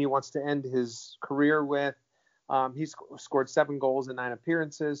the team he wants to end his career with. He's scored 7 goals in 9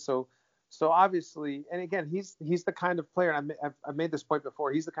 appearances, so obviously, and again, he's the kind of player, and I've made this point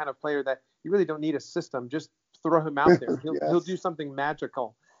before, he's the kind of player that you really don't need a system. Just throw him out there. He'll do something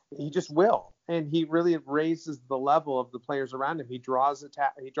magical. He just will. And he really raises the level of the players around him. He draws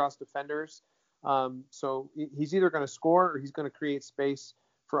defenders. So he's either going to score or he's going to create space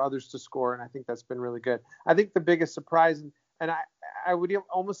for others to score. And I think that's been really good. I think the biggest surprise, and I would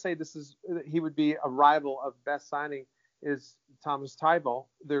almost say he would be a rival of best signing, is Thomas Tybal,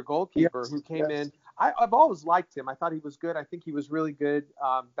 their goalkeeper, who came in. I've always liked him. I thought he was good. I think he was really good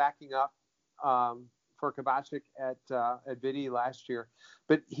backing up for Kovacic at Vidi last year.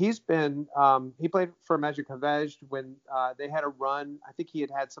 But he's been he played for Magic Havej when they had a run. I think he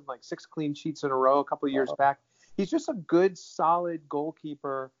had something like 6 clean sheets in a row a couple of years back. He's just a good, solid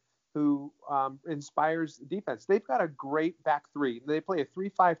goalkeeper who inspires defense. They've got a great back three. They play a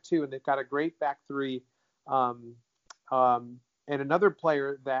 3-5-2, and they've got a great back three. And another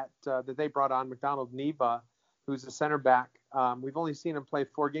player that they brought on, McDonald Neva, who's a center back. We've only seen him play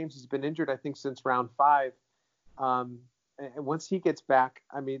 4 games. He's been injured, I think, since round 5. And once he gets back,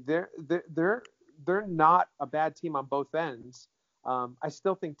 I mean, they're not a bad team on both ends. I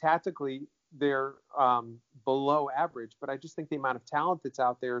still think tactically they're below average, but I just think the amount of talent that's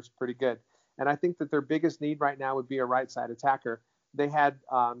out there is pretty good. And I think that their biggest need right now would be a right side attacker. They had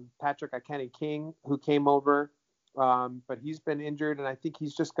Patrick Akeni King, who came over, but he's been injured, and I think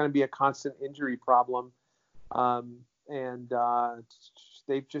he's just going to be a constant injury problem. And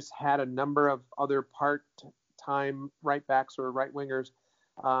they've just had a number of other part-time right backs or right wingers.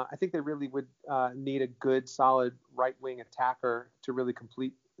 I think they really would need a good, solid right wing attacker to really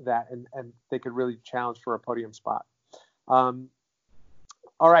complete that, and they could really challenge for a podium spot. All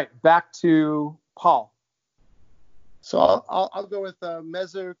right, back to Paul. So I'll go with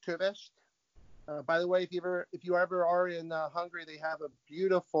Mezőkövesd. By the way, if you ever are in Hungary, they have a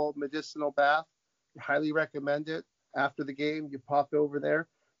beautiful medicinal bath. I highly recommend it. After the game, you pop over there.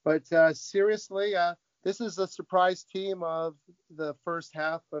 But seriously, this is a surprise team of the first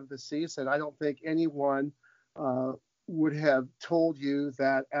half of the season. I don't think anyone would have told you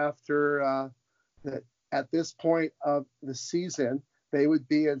that that at this point of the season, they would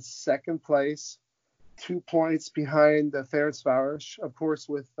be in second place, 2 points behind the Ferencváros. Of course,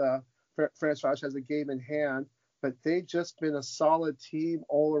 with Ferencváros has a game in hand, but they've just been a solid team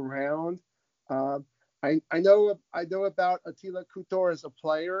all around. I know about Attila Kutor as a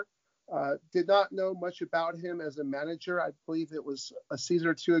player. Did not know much about him as a manager. I believe it was a season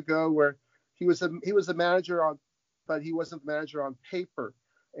or 2 ago where he was a manager but he wasn't the manager on paper,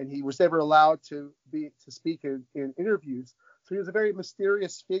 and he was never allowed to speak in interviews. So he was a very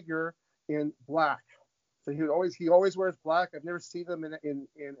mysterious figure in black. So he always wears black. I've never seen him in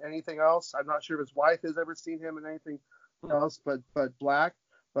anything else. I'm not sure if his wife has ever seen him in anything else, but black.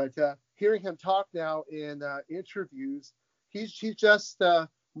 But hearing him talk now in interviews, he's just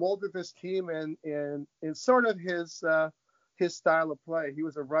molded this team in sort of his style of play. He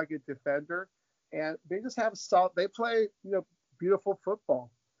was a rugged defender, and they just have they play beautiful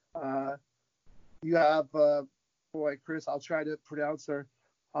football. You have Chris. I'll try to pronounce the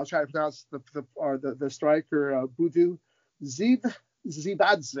striker Budu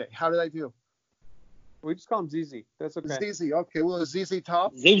Zibadze. How did I do? We just call him ZZ. That's okay. ZZ. Okay, well, ZZ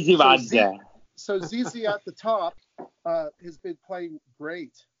Top. Zibzibadze. So ZZ at the top has been playing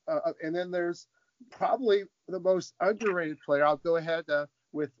great. And then there's probably the most underrated player. I'll go ahead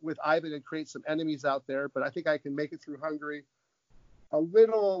with Ivan and create some enemies out there, but I think I can make it through Hungary a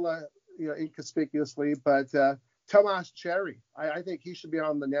little inconspicuously. But Tomáš Cherry, I think he should be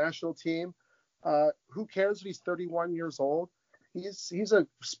on the national team. Who cares if he's 31 years old? He's a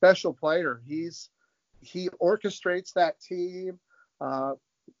special player. He orchestrates that team.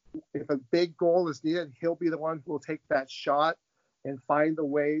 If a big goal is needed, he'll be the one who will take that shot and find the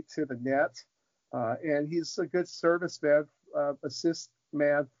way to the net. And he's a good service man, assist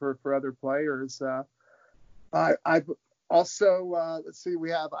man for other players. I also, let's see,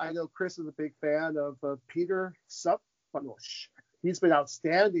 I know Chris is a big fan of Peter Supanosh. He's been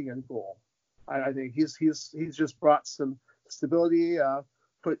outstanding in goal. I think he's just brought some stability,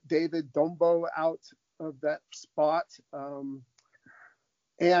 put David Dombo out of that spot.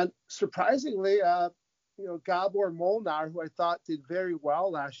 And surprisingly, Gabor Molnar, who I thought did very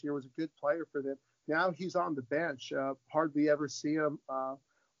well last year, was a good player for them. Now he's on the bench. Hardly ever see him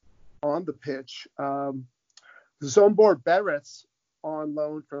on the pitch. Zsombor Beretz on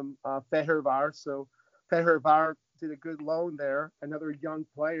loan from Fehérvár. So Fehérvár did a good loan there. Another young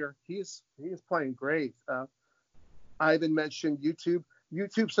player. He's playing great. Ivan mentioned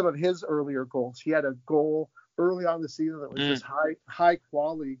YouTube some of his earlier goals. He had a goal early on the season that was just high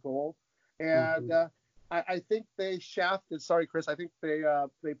quality goal. And I think they shafted. Sorry, Chris. I think they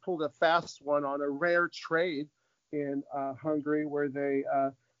pulled a fast one on a rare trade in Hungary where they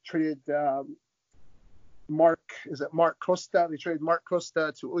traded Mark Costa. They traded Mark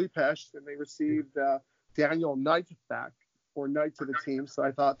Costa to Újpest, and they received Daniel Knight back, or Knight to the team. So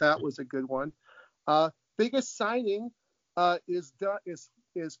I thought that was a good one. Biggest signing is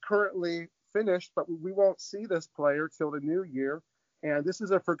currently finished, but we won't see this player till the new year. And this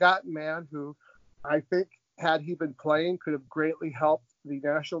is a forgotten man who I think, had he been playing, could have greatly helped the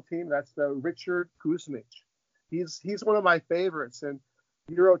national team. That's Richard Kuzmic. He's one of my favorites. And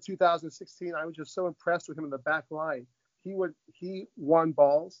Euro 2016, I was just so impressed with him in the back line. He won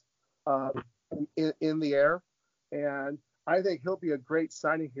balls in the air, and I think he'll be a great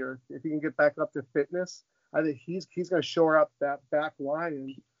signing here if he can get back up to fitness. I think he's going to shore up that back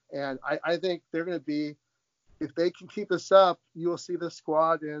line, and I think they're going to be, if they can keep this up, you will see the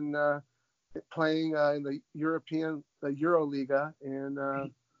squad playing in the Euroliga,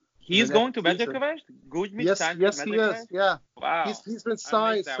 and he's going to Bezekova? Kuzmic yes, he is. Yeah. Wow. He's been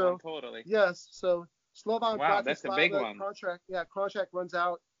signed. So totally. Yes. So Slovan Bratislava, that's a big one. Contract runs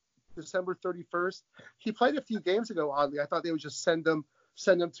out December 31st. He played a few games ago. Oddly, I thought they would just send him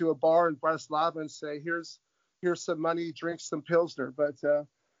to a bar in Bratislava and say, here's some money, drink some Pilsner.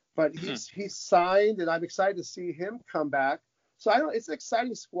 But he's signed, and I'm excited to see him come back. So it's an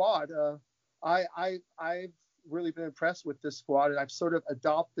exciting squad. I've really been impressed with this squad, and I've sort of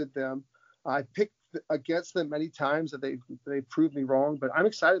adopted them. I picked against them many times, and they proved me wrong. But I'm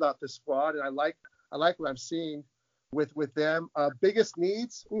excited about this squad, and I like what I'm seeing with them. Biggest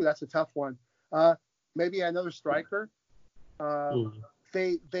needs? Ooh, that's a tough one. Maybe another striker.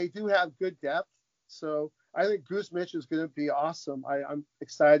 They do have good depth, so I think Kuzmic is going to be awesome. I'm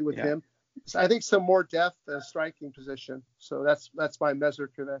excited with him. So I think some more depth in a striking position. So that's my Mezher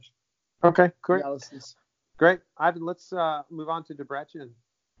Kavesh. Okay, great. Analysis. Great. Ivan, let's move on to Debrecen.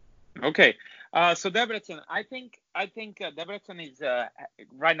 Okay. So Debrecen, I think Debrecen is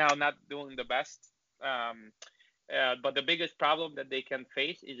right now not doing the best. But the biggest problem that they can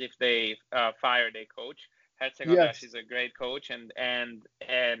face is if they fire their coach. Hercegovich is a great coach, and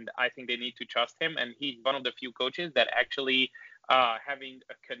I think they need to trust him. And he's one of the few coaches that actually having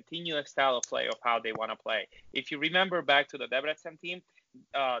a continuous style of play of how they want to play. If you remember back to the Debrecen team,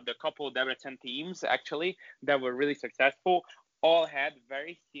 the couple of Debrecen teams actually that were really successful all had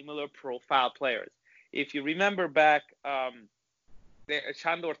very similar profile players. If you remember back,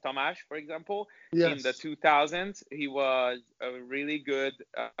 Sándor Tamás, for example, in the 2000s, he was a really good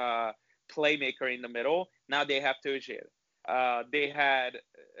playmaker in the middle. Now they have Tőzsér. They had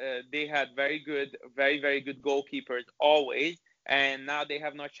very good goalkeepers always, and now they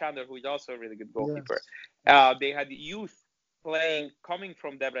have not Sándor, who is also a really good goalkeeper. They had youth coming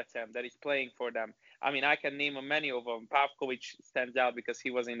from Debrecen that is playing for them. I mean, I can name many of them. Pavkovic stands out because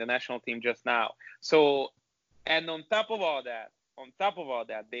he was in the national team just now. So, and on top of all that,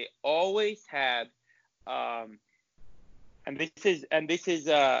 they always had, and this is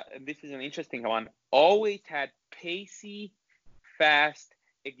an interesting one. Always had pacey, fast,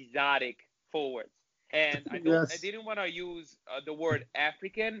 exotic forwards. And I Yes. didn't want to use the word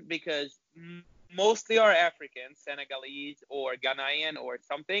African because mostly are Africans, Senegalese or Ghanaian or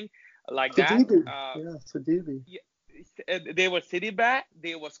something like that. Sidibe. Yeah, Sidibe. Yeah, there was Sidibe,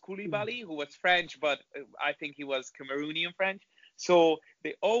 there was Koulibaly, who was French, but I think he was Cameroonian French. So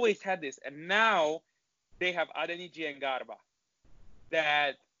they always had this, and now they have Adeniji and Garba.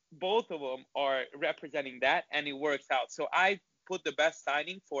 That both of them are representing that, and it works out. So I put the best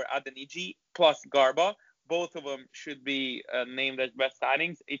signing for Adeniji plus Garba. Both of them should be named as best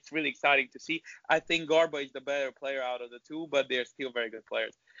signings. It's really exciting to see. I think Garba is the better player out of the two, but they're still very good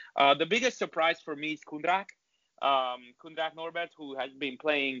players. The biggest surprise for me is Kundrak. Kundrak Norbert, who has been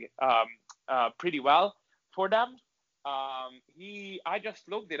playing pretty well for them. I just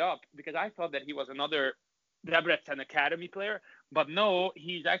looked it up because I thought that he was another Debrecen Academy player, but no,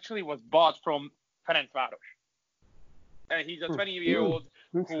 he actually was bought from Ferencváros. And he's a 20-year-old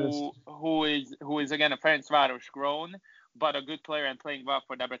who is again a Ferencváros grown, but a good player and playing well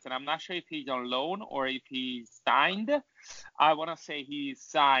for Debrecen. I'm not sure if he's on loan or if he's signed. I want to say he's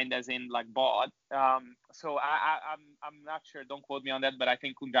signed as in like bought. So I'm not sure. Don't quote me on that, but I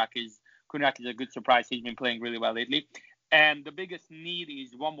think Kundrak is a good surprise. He's been playing really well lately. And the biggest need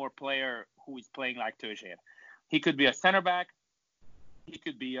is one more player who is playing like Tőzsér. He could be a center back. He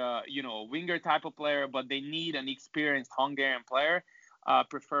could be a winger type of player, but they need an experienced Hungarian player,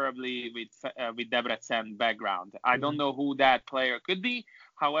 preferably with Debrecen background. I don't know who that player could be.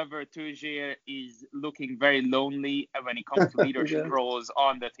 However, Tőzsér is looking very lonely when it comes to leadership roles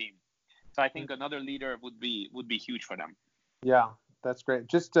on the team. So I think another leader would be huge for them. Yeah, that's great.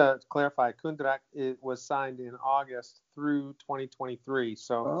 Just to clarify, Kundrak was signed in August through 2023.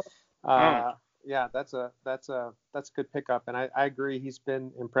 So, yeah, that's a good pickup, and I agree. He's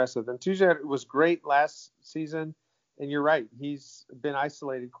been impressive. And Tőzsér was great last season, and you're right. He's been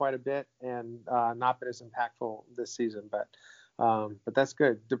isolated quite a bit and not been as impactful this season. But that's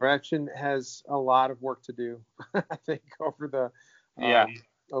good. Debrecen has a lot of work to do, I think, over the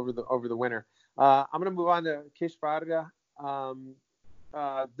winter. I'm going to move on to Kisvárda.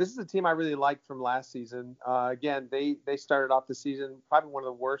 This is a team I really liked from last season. Again, they started off the season probably one of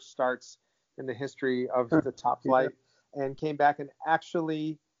the worst starts in the history of the top flight, and came back and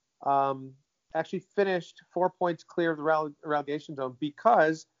actually finished 4 points clear of the relegation zone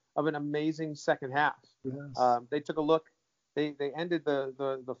because of an amazing second half. Yes. They took a look. They ended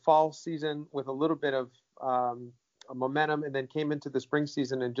the fall season with a little bit of momentum, and then came into the spring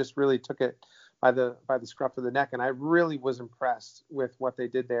season and just really took it by the scruff of the neck. And I really was impressed with what they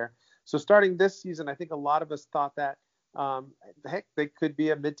did there. So starting this season, I think a lot of us thought that they could be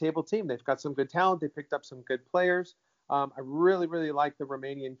a mid-table team. They've got some good talent. They picked up some good players. I really, really like the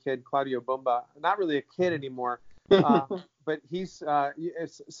Romanian kid, Claudio Bumba. Not really a kid anymore, but he's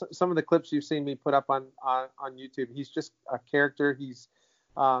some of the clips you've seen me put up on YouTube. He's just a character. He's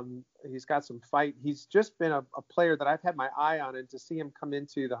got some fight. He's just been a player that I've had my eye on, and to see him come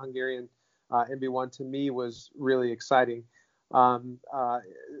into the Hungarian MB1 to me was really exciting.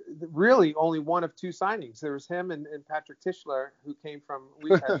 Really only one of two signings. There was him and Patrick Tischler, who came from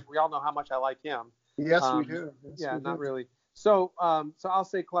we all know how much I like him. Yes, we do. Yes, not really. So I'll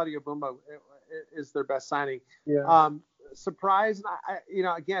say Claudio Bumba is their best signing. Yeah. Surprise,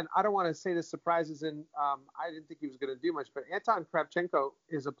 again, I don't want to say the surprises in I didn't think he was going to do much, but Anton Kravchenko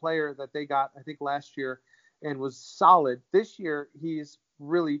is a player that they got, I think, last year and was solid. This year, he's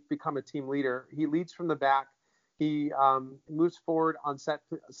really become a team leader. He leads from the back. He moves forward on set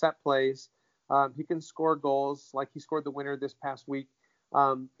plays. He can score goals, like he scored the winner this past week.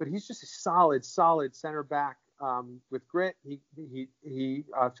 But he's just a solid center back with grit. He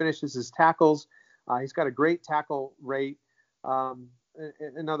finishes his tackles. He's got a great tackle rate.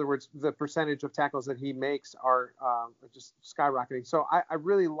 In other words, the percentage of tackles that he makes are just skyrocketing. So I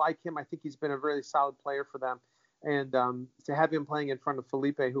really like him. I think he's been a really solid player for them. And to have him playing in front of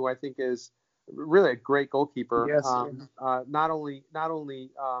Felipe, who I think is really a great goalkeeper. Yes. Not only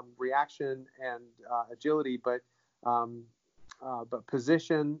reaction and agility, but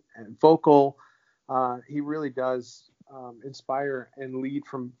position and vocal. He really does inspire and lead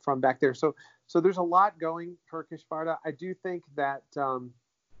from back there. So there's a lot going for Kisvárda. I do think that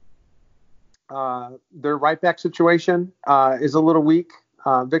their right back situation is a little weak.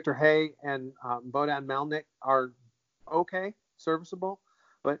 Victor Hay and Bohdan Melnik are okay, serviceable.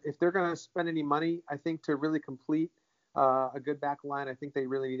 But if they're going to spend any money, I think to really complete a good back line, I think they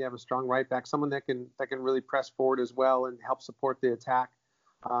really need to have a strong right back, someone that can really press forward as well and help support the attack.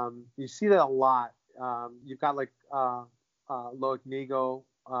 You see that a lot. You've got like Loic Nigo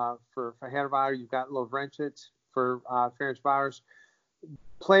for Hervar. You've got Lovrencic for Ferencváros.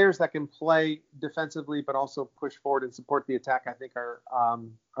 players that can play defensively but also push forward and support the attack, I think are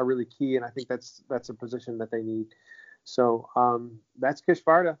really key, and I think that's a position that they need. So that's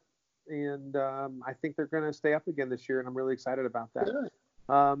Kishvarda, and I think they're going to stay up again this year, and I'm really excited about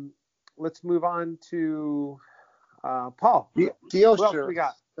that. Let's move on to Paul. Diosher. Who else we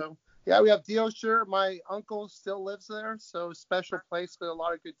got? So, yeah, we have Diosher. My uncle still lives there, so special place with a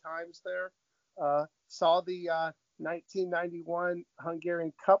lot of good times there. Saw the 1991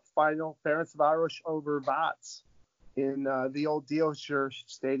 Hungarian Cup final, Ferencváros over Vác in the old Diosher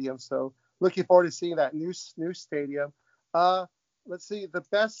Stadium. So looking forward to seeing that new stadium. Let's see, the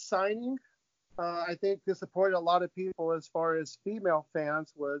best signing, I think disappointed a lot of people as far as female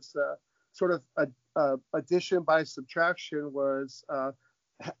fans was sort of a addition by subtraction was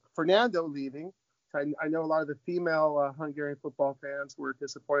Fernando leaving. I know a lot of the female Hungarian football fans were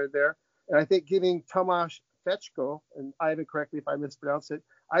disappointed there. And I think giving Tomáš Fecko, and Ivan, correct me if I mispronounce it,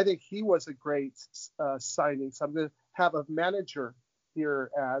 I think he was a great signing. So I'm going to have a manager here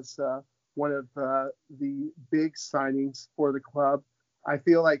as one of the big signings for the club. I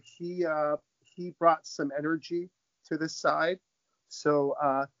feel like he brought some energy to the side. So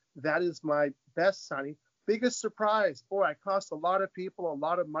that is my best signing. Biggest surprise. Boy, I cost a lot of people a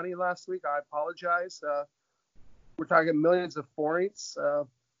lot of money last week. I apologize. We're talking millions of forints.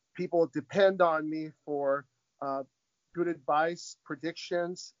 People depend on me for good advice,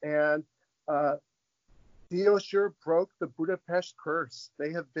 predictions, and Diosher broke the Budapest curse.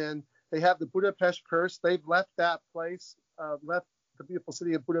 They have the Budapest curse. They've left that place, left the beautiful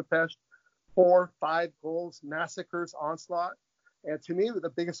city of Budapest, 4-5 goals, massacres, onslaught. And to me, the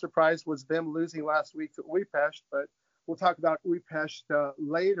biggest surprise was them losing last week to Újpest, but we'll talk about Újpest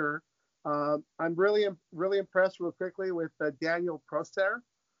later. I'm really impressed real quickly with Daniel Prosser.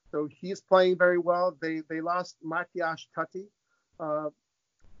 So he's playing very well. They lost Matthias Tutti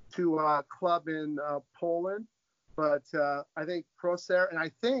to a club in Poland. But I think Prosser, and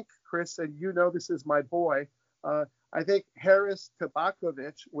I think, Chris, and you know this is my boy, I think Haris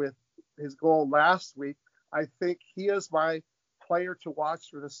Tabakovic with his goal last week, I think he is my player to watch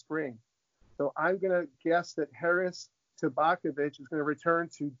for the spring. So I'm going to guess that Haris Tabakovic is going to return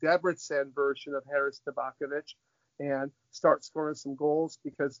to Debrecen version of Haris Tabakovic and start scoring some goals,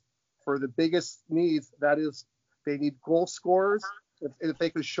 because for the biggest needs, that is, they need goal scorers if they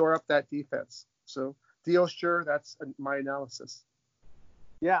could shore up that defense. So Diosher, that's my analysis.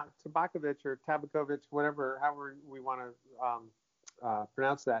 Yeah, Tabakovic or Tabakovic, however we want to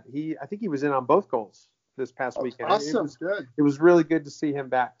pronounce that. I think he was in on both goals this past weekend. Awesome, good. It was really good to see him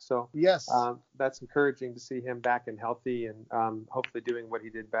back. So yes, that's encouraging to see him back and healthy, and hopefully doing what he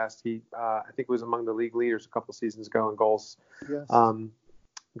did best. He, I think, was among the league leaders a couple seasons ago in goals. Yes.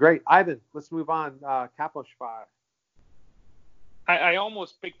 Great, Ivan. Let's move on. Kaposvar. I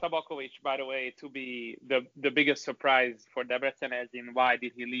almost picked Tabakovic, by the way, to be the biggest surprise for Debrecen, as in why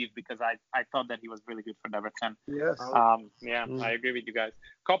did he leave? Because I thought that he was really good for Debrecen. Yes. I agree with you guys.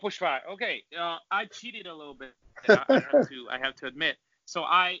 Kaposvar. Okay, I cheated a little bit. I have to admit. So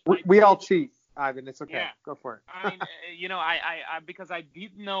we all cheat, Ivan. It's okay. Yeah. Go for it. I mean, because I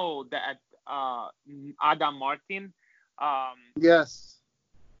did know that Adam Martin. Yes.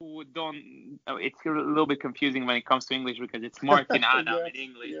 Who don't, it's a little bit confusing when it comes to English because it's Martin Adam yes, in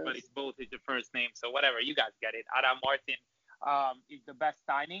English, yes. but it's both is the first name. So whatever, you guys get it. Adam Martin is the best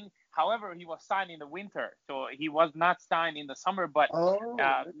signing. However, he was signed in the winter, so he was not signed in the summer. But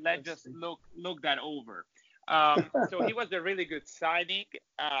let's just look that over. So he was a really good signing,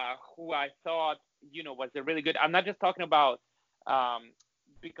 who I thought was a really good. I'm not just talking about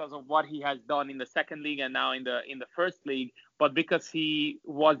because of what he has done in the second league and now in the first league, but because he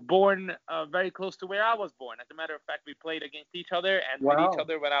was born very close to where I was born. As a matter of fact, we played against each other and with each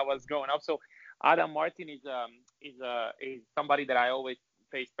other when I was growing up. So Adam Martin is somebody that I always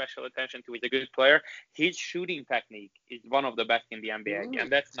pay special attention to. He's a good player. His shooting technique is one of the best in the NBA,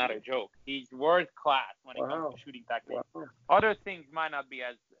 and that's not a joke. He's world class when it comes to shooting technique. Wow. Other things might not be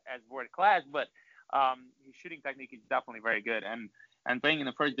as world class, but his shooting technique is definitely very good. And playing in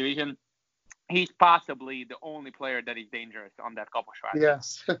the first division, he's possibly the only player that is dangerous on that Kaposvar.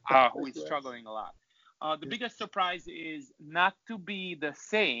 Yes. Who is struggling a lot. The biggest surprise is not to be the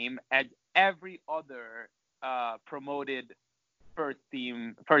same as every other promoted first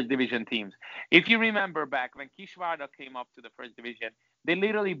division teams. If you remember back when Kishvarda came up to the first division, they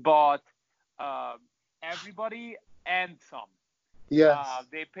literally bought everybody and some. Yes.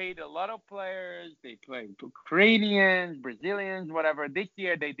 They paid a lot of players. They played Ukrainians, Brazilians, whatever. This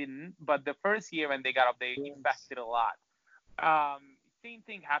year they didn't, but the first year when they got up, they invested a lot. Same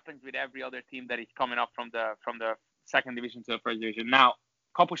thing happens with every other team that is coming up from the second division to the first division. Now,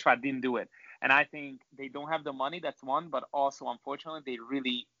 Koppelschweiz didn't do it. And I think they don't have the money, that's one, but also, unfortunately, they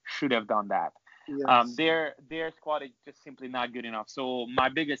really should have done that. Yes. Their squad is just simply not good enough. So my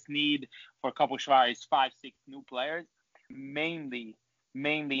biggest need for Koppelschweiz is 5-6 new players, mainly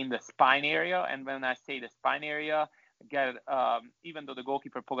in the spine area. And when I say the spine area, even though the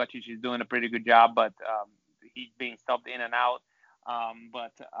goalkeeper Pogacic is doing a pretty good job, but he's being subbed in and out.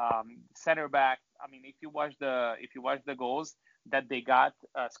 But center back, I mean, if you watch the goals that they got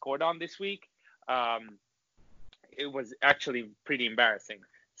scored on this week, it was actually pretty embarrassing.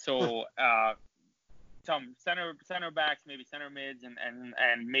 So some center backs, maybe center mids,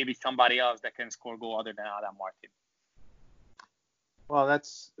 and maybe somebody else that can score goal other than Adam Martin. Well,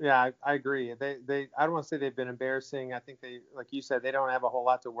 I agree. They I don't want to say they've been embarrassing. I think they, like you said, they don't have a whole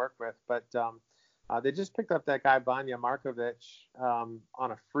lot to work with, but they just picked up that guy Vanja Markovic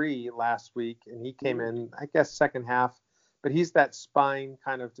on a free last week, and he came in, I guess, second half. But he's that spine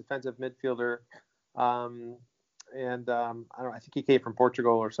kind of defensive midfielder, and I think he came from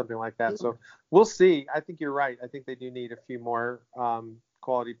Portugal or something like that. So we'll see. I think you're right. I think they do need a few more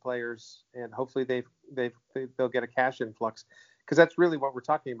quality players, and hopefully they'll get a cash influx, because that's really what we're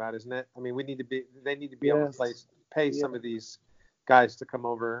talking about, isn't it? I mean, they need to be able to pay some of these guys to come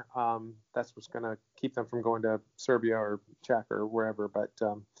over. That's what's going to keep them from going to Serbia or Czech or wherever. But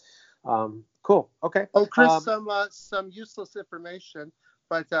cool. Okay. Oh, Chris, some useless information.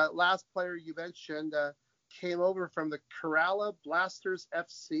 But last player you mentioned came over from the Kerala Blasters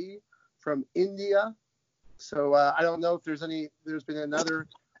FC from India. So I don't know if there's been another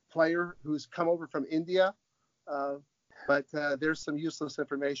player who's come over from India. But there's some useless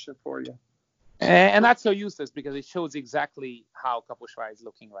information for you. And that's so useless because it shows exactly how Koppelschweiz is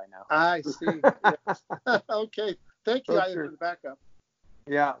looking right now. I see. Okay. Thank you, Ian, for the backup.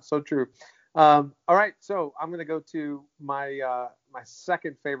 Yeah, so true. All right, so I'm going to go to my my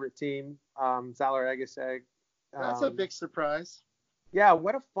second favorite team, Zalor Egeseg. That's a big surprise. Yeah,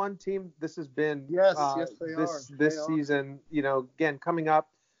 what a fun team this has been. Yes, they are. This season, again, coming up.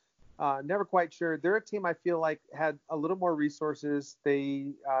 Never quite sure. They're a team I feel like had a little more resources.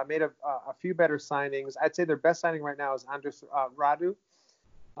 They made a few better signings. I'd say their best signing right now is Andres Radu.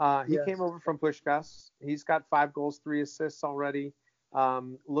 He came over from Puskás. He's got 5 goals, 3 assists already.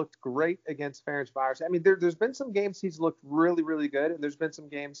 Looked great against Ferencváros. I mean, there's been some games he's looked really, really good, and there's been some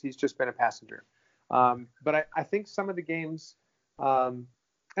games he's just been a passenger. But I think some of the games, and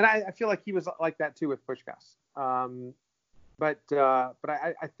I feel like he was like that too with Puskás. But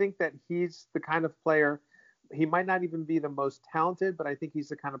I think that he's the kind of player, he might not even be the most talented, but I think he's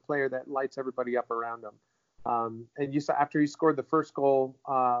the kind of player that lights everybody up around him. And you saw after he scored the first goal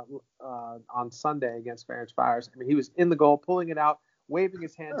on Sunday against Ferencváros, I mean, he was in the goal, pulling it out, waving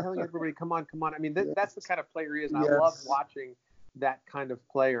his hand, telling everybody, come on. I mean, that's the kind of player he is, and I love watching that kind of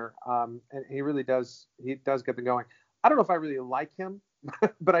player. And he really does get them going. I don't know if I really like him,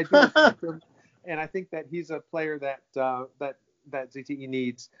 but I do like him. And I think that he's a player that ZTE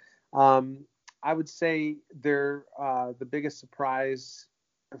needs. I would say the biggest surprise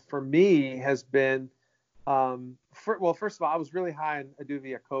for me has been, first of all, I was really high on Adu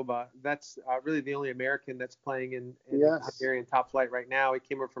Jakobs. That's really the only American that's playing in Hungarian top flight right now. He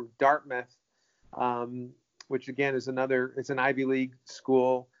came over from Dartmouth, which again is it's an Ivy League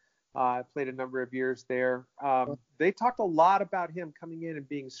school. Played a number of years there. They talked a lot about him coming in and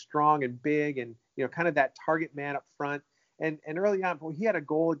being strong and big and, kind of that target man up front. And early on, he had a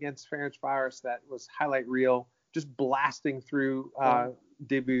goal against Ferencváros that was highlight reel, just blasting through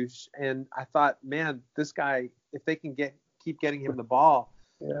Debush. And I thought, man, this guy, if they can keep getting him the ball.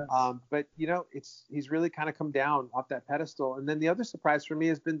 Yes. But, he's really kind of come down off that pedestal. And then the other surprise for me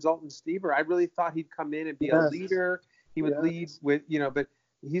has been Zoltan Stever. I really thought he'd come in and be a leader. He would lead with, but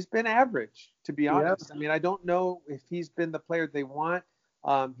he's been average, to be honest. I mean, I don't know if he's been the player they want.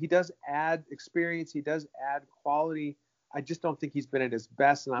 He does add experience. He does add quality. I just don't think he's been at his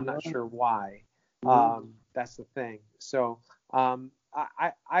best, and I'm not sure why. That's the thing. So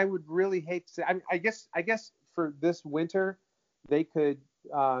I would really hate to say. I mean, I guess for this winter they could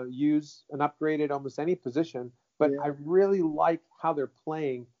use an upgrade at almost any position. But I really like how they're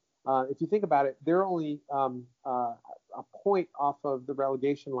playing. If you think about it, they're only a point off of the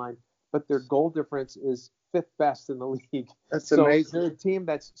relegation line, but their goal difference is 5th best in the league. That's amazing. They're a team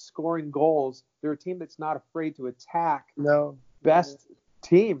that's scoring goals. They're a team that's not afraid to attack best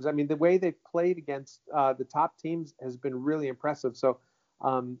teams. I mean, the way they've played against the top teams has been really impressive. So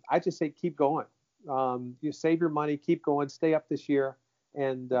I just say keep going. You save your money, keep going, stay up this year,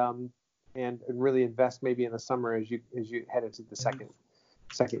 and really invest maybe in the summer as you head into the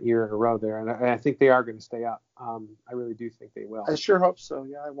second year in a row there, and I think they are going to stay up. I really do think they will. I sure hope so.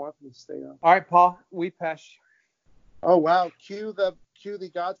 Yeah, I want them to stay up. All right, Paul, Újpest. Oh wow, cue the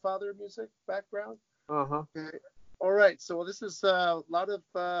Godfather music background. Okay. All right. So this is a lot of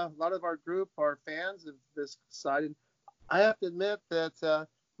our group, our fans have decided. I have to admit that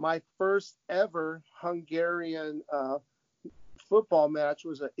my first ever Hungarian football match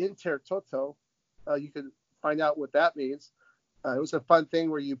was an Intertoto. You can find out what that means. It was a fun thing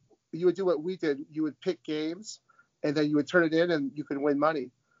where you would do what we did. You would pick games, and then you would turn it in, and you could win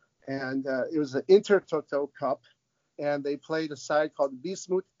money. And it was an Intertoto Cup, and they played a side called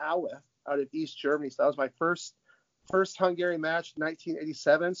Wismut Aue out of East Germany. So that was my first Hungarian match,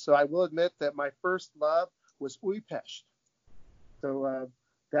 1987. So I will admit that my first love was Újpest. So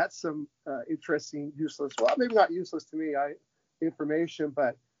that's some interesting, useless, well, maybe not useless to me, information,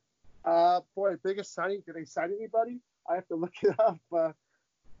 but boy, biggest signing. Did they sign anybody? I have to look it up.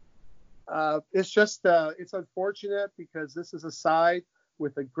 It's just it's unfortunate because this is a side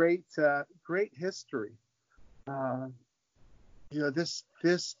with a great history. This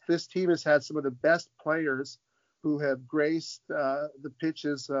team has had some of the best players who have graced the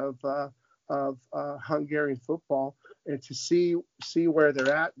pitches of Hungarian football, and to see where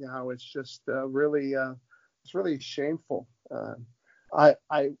they're at now, it's just really shameful. A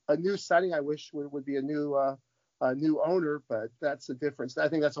new signing, I wish would be a new owner, but that's a difference. I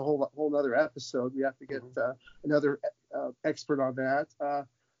think that's a whole other episode. We have to get another expert on that.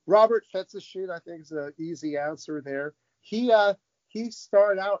 Robert Fetzeshin, I think, is an easy answer there. He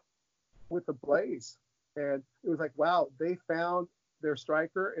started out with the Blaze, and it was like, wow, they found their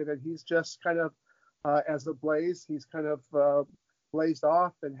striker, and then he's just kind of as a Blaze, he's kind of blazed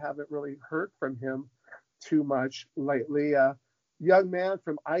off, and haven't really heard from him too much lately. Young man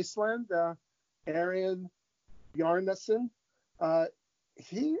from Iceland, Arian Bjarnason,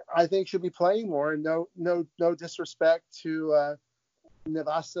 he I think should be playing more. And no disrespect to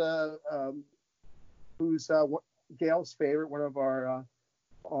Navasa, who's Gail's favorite, one of our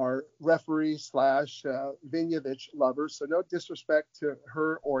referee / Vinjevic lovers. So no disrespect to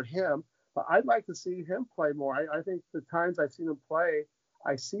her or him, but I'd like to see him play more. I think the times I've seen him play,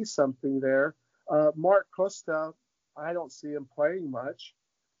 I see something there. Mark Costa, I don't see him playing much.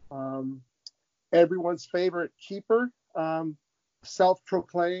 Everyone's favorite keeper,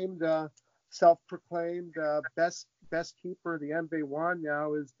 self-proclaimed best keeper of the MV1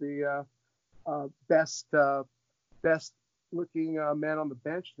 now, is the best looking man on the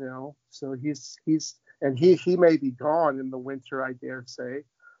bench now. So he may be gone in the winter, I dare say.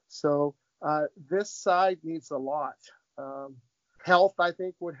 So this side needs a lot. Health, I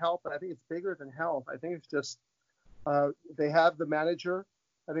think, would help, but I think it's bigger than health. I think it's just they have the manager.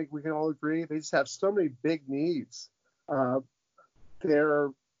 I think we can all agree they just have so many big needs.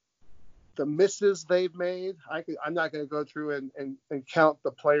 The misses they've made. I'm not going to go through and count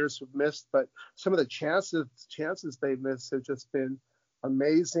the players who've missed, but some of the chances they've missed have just been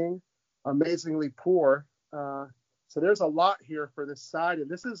amazingly poor. So there's a lot here for this side, and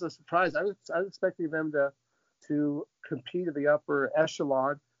this is a surprise. I was expecting them to compete in the upper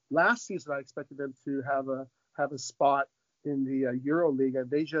echelon. Last season, I expected them to have a spot in the EuroLeague,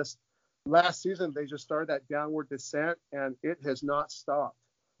 and last season they just started that downward descent, and it has not stopped.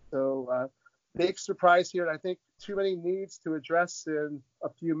 So big surprise here, and I think too many needs to address in a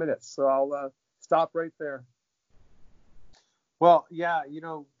few minutes. So I'll stop right there. Well, yeah,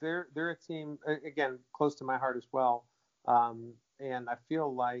 they're a team, again, close to my heart as well. And I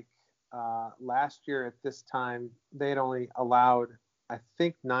feel like last year at this time, they had only allowed, I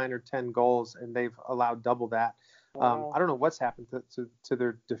think, 9 or 10 goals, and they've allowed double that. I don't know what's happened to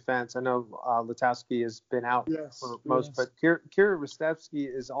their defense. I know Latowski has been out for most, but Kira Ristevski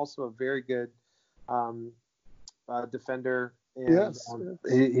is also a very good defender, and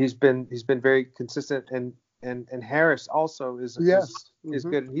he's been very consistent. And Harris also is good,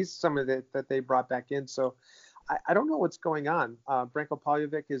 and he's somebody that they brought back in. So I don't know what's going on. Branko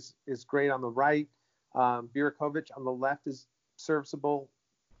Paljovic is great on the right. Burakovic on the left is serviceable,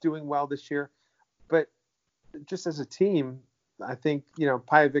 doing well this year, but just as a team, I think,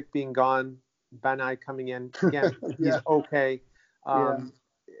 Paljovic being gone, Banai coming in again, he's okay. That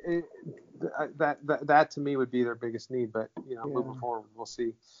to me would be their biggest need, but moving forward, we'll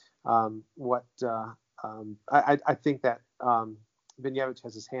see what. I think that Vinjevic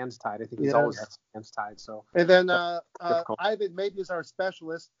has his hands tied. I think he's always has his hands tied. So. And then Ivan maybe is our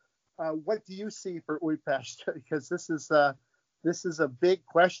specialist. What do you see for Újpest? Because this is a big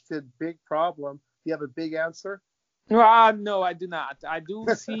question, big problem. Do you have a big answer? No, I do not. I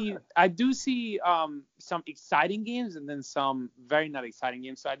do see some exciting games and then some very not exciting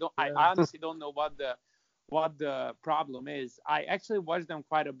games. So I honestly don't know what the problem is. I actually watched them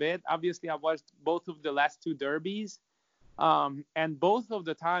quite a bit. Obviously, I watched both of the last two derbies. And both of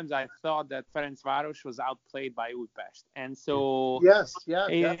the times I thought that Ferencváros was outplayed by Újpest. And so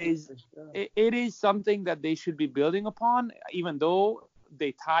it is something that they should be building upon, even though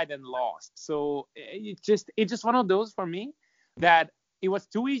they tied and lost. So it's just one of those for me that it was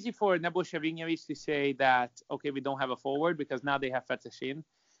too easy for Nebojša Vignjević to say that, okay, we don't have a forward because now they have Feceshin.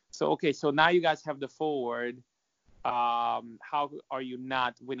 So, okay, so now you guys have the forward. How are you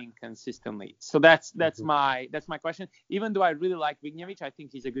not winning consistently? So that's my question. Even though I really like Vignjević, I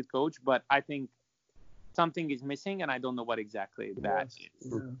think he's a good coach, but I think something is missing, and I don't know what exactly that is.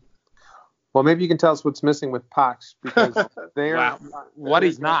 Yeah. Well, maybe you can tell us what's missing with Pax, because they're what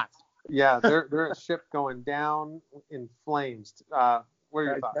is not. Yeah, they're a ship going down in flames. What are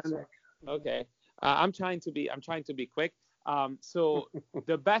your thoughts? Okay, I'm trying to be quick. So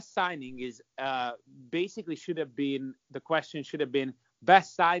the best signing is basically the question should have been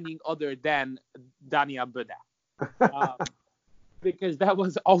best signing other than Daniel Böda. Because that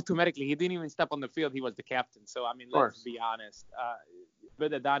was automatically, he didn't even step on the field, he was the captain. So, I mean, let's be honest.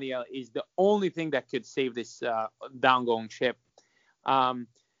 Böda Daniel is the only thing that could save this downgoing ship.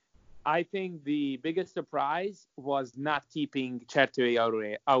 I think the biggest surprise was not keeping Certői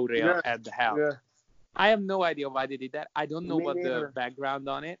Aurel at the helm. Yeah. I have no idea why they did that. I don't know the background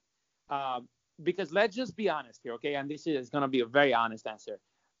on it. Because let's just be honest here, okay? And this is going to be a very honest answer.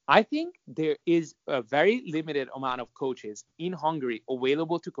 I think there is a very limited amount of coaches in Hungary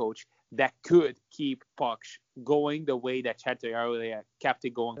available to coach that could keep Paks going the way that Certői Aurel kept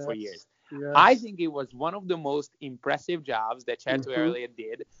it going for years. Yes. I think it was one of the most impressive jobs that Certői Aurel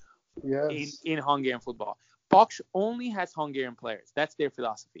did in Hungarian football. Paks only has Hungarian players. That's their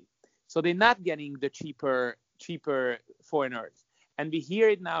philosophy. So they're not getting the cheaper foreigners. And we hear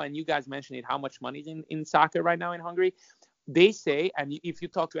it now, and you guys mentioned it, how much money is in soccer right now in Hungary. They say, and if you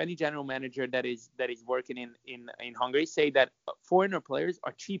talk to any general manager that is working in Hungary, say that foreigner players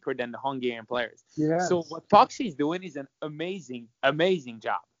are cheaper than the Hungarian players. Yes. So what Paks is doing is an amazing, amazing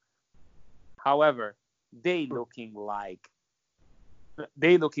job. However, they looking like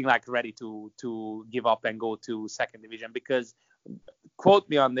ready to give up and go to second division, because quote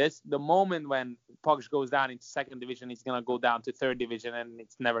me on this, the moment when Paks goes down into second division, it's going to go down to third division and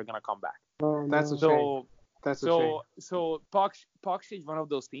it's never going to come back. That's a shame. That's a shame. So Paks is one of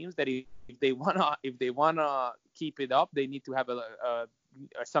those teams that if they wanna keep it up, they need to have a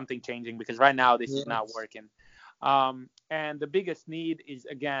something changing, because right now this is not working. And the biggest need is,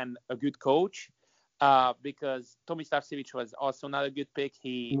 again, a good coach. Because Tomislav Sivic was also not a good pick.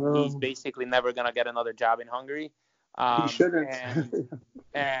 He's basically never gonna get another job in Hungary. He shouldn't.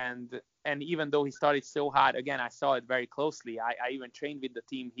 And even though he started so hot, again, I saw it very closely. I even trained with the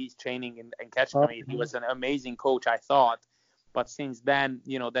team he's training in Kecskemét. He was an amazing coach, I thought. But since then,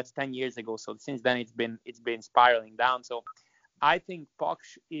 that's 10 years ago. So since then, it's been spiraling down. So I think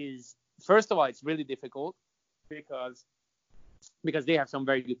Paks is, first of all, it's really difficult because they have some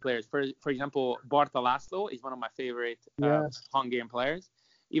very good players. For example, Barta László is one of my favorite Hungarian players.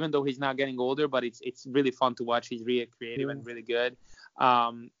 Even though he's now getting older, but it's really fun to watch. He's really creative and really good.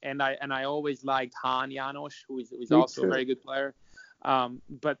 And I always liked Hán János, who is also a very good player.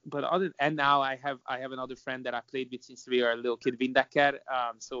 But and now I have another friend that I played with since we were a little kid, Vindaker.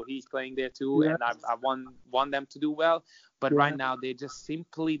 So he's playing there too, and I want them to do well. But right now they just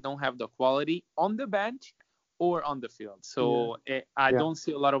simply don't have the quality on the bench or on the field. So I don't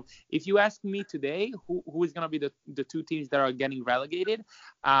see a lot of. If you ask me today, who is going to be the two teams that are getting relegated,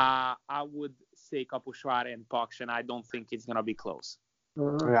 I would say Kaposvár and Paks, and I don't think it's going to be close.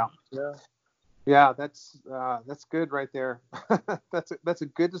 Yeah, that's good right there. that's a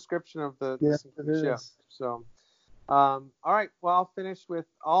good description of the ship. So, all right. Well, I'll finish with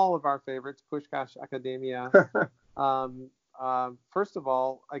all of our favorites, Puskás Akadémia. First of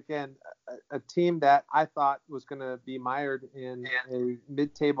all, again, a team that I thought was going to be mired in a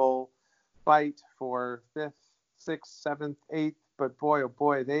mid-table fight for 5th, 6th, 7th, 8th, but boy, oh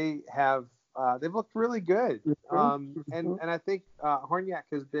boy, they've looked really good. And I think Horňák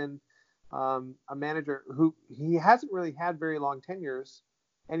has been a manager who he hasn't really had very long tenures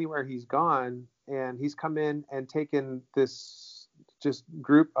anywhere he's gone, and he's come in and taken this just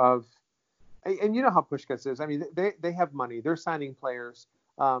group of. And you know how Puskás is. I mean, they have money. They're signing players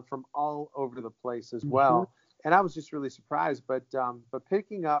from all over the place as well. And I was just really surprised. But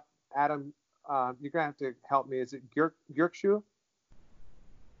picking up Adam, you're gonna have to help me. Is it Gyurcsú?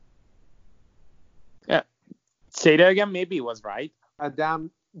 Yeah, Say that again. Maybe it was right. Adam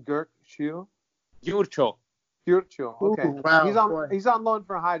Gürçü. Jurcho. Okay. Ooh, wow, he's on loan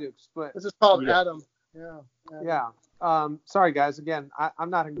for Hajduk Split. This is called Yeah. Adam. Yeah. Yeah. Sorry guys. Again, I'm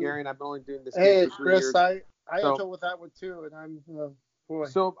not Hungarian. I've been only doing this Hey, game for 3 Chris, years. I had So- trouble with that one too, and I'm boy.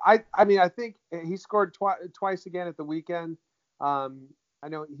 So I mean I think he scored twice again at the weekend. I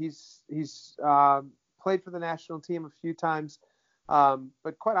know he's played for the national team a few times,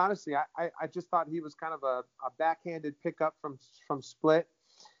 but quite honestly, I just thought he was kind of a backhanded pickup from Split,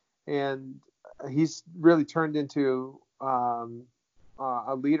 and he's really turned into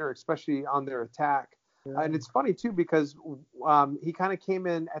a leader, especially on their attack. Yeah. And it's funny too because he kind of came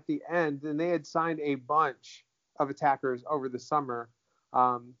in at the end, and they had signed a bunch of attackers over the summer.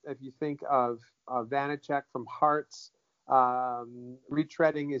 If you think of Vanacek from Hearts,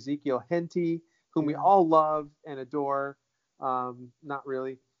 retreading Ezekiel Henty, whom we all love and adore. Not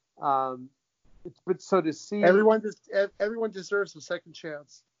really. But so to see Everyone deserves a second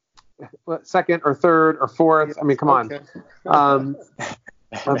chance. second or third or fourth, I mean, come on.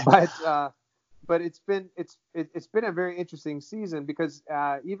 Okay. But it's been a very interesting season because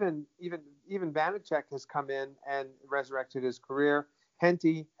even Vanacek has come in and resurrected his career.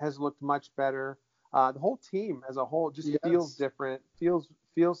 Henty has looked much better. The whole team as a whole just feels different.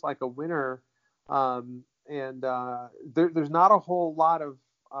 Feels like a winner. And there's not a whole lot of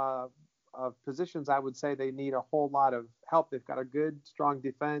positions. I would say they need a whole lot of help. They've got a good, strong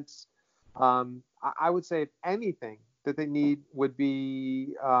defense. I would say if anything that they need would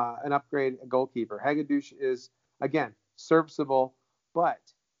be an upgrade, a goalkeeper. Hagedusha is again serviceable, but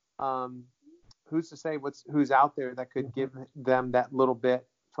who's to say who's out there that could give them that little bit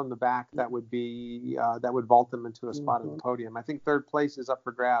from the back that would be that would vault them into a spot on the podium. I think third place is up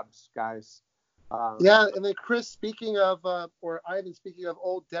for grabs, guys. Yeah, and then Chris, speaking of old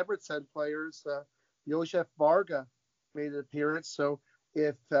Debrecen players, Josef Varga made an appearance. So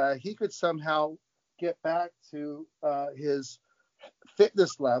if he could somehow get back to his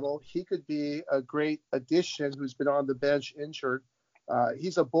fitness level, he could be a great addition who's been on the bench injured.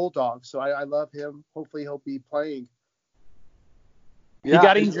 He's a bulldog, so I love him. Hopefully he'll be playing. He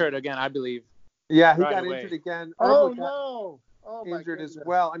got injured again, I believe. Yeah, he right got away. injured again. Oh, no. Oh, my injured as goodness.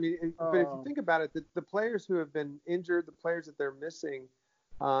 well. I mean, but if you think about it, the players who have been injured, the players that they're missing,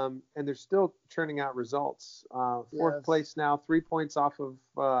 and they're still churning out results. Fourth place now, 3 points off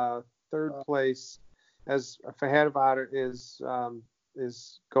of third place, as Fehervar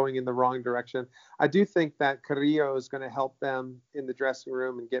is going in the wrong direction. I do think that Carrillo is going to help them in the dressing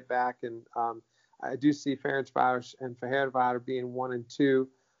room and get back. And I do see Ferencváros and Fehervar being 1 and 2.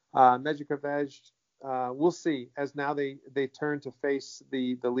 Mezőkövesd, we'll see, as now they turn to face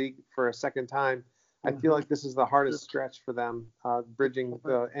the league for a second time. I feel like this is the hardest stretch for them, bridging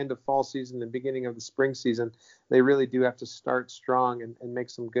the end of fall season and beginning of the spring season. They really do have to start strong and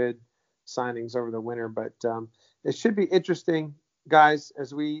make some good signings over the winter. But it should be interesting, guys,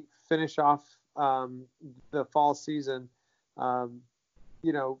 as we finish off the fall season.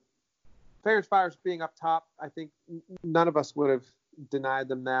 Ferencváros being up top, I think none of us would have denied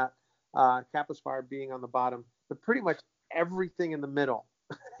them that. Kaposvár being on the bottom, but pretty much everything in the middle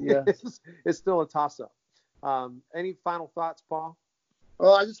is still a toss-up. Any final thoughts, Paul?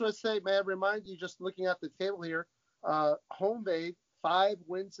 Well, I just want to say, may I remind you, just looking at the table here, Honvéd, 5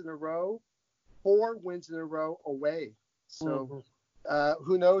 wins in a row, 4 wins in a row away. So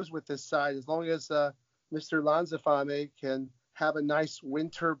who knows with this side? As long as Mr. Lanzafame can have a nice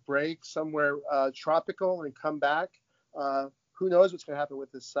winter break somewhere tropical and come back, who knows what's going to happen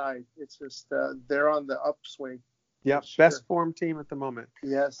with this side? It's just they're on the upswing. Yep, sure. Best form team at the moment.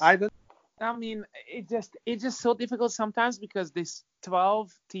 Yes. I mean, it's just so difficult sometimes because this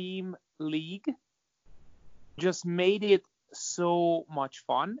 12-team league just made it so much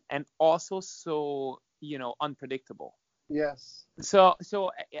fun and also so unpredictable. Yes. So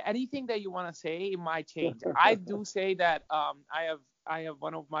anything that you want to say, it might change. I do say that I have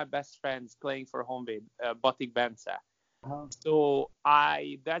one of my best friends playing for Honvéd, Batik Bence. So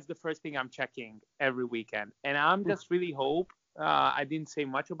that's the first thing I'm checking every weekend, and I'm just really hope. I didn't say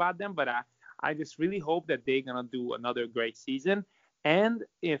much about them, but I just really hope that they're gonna do another great season. And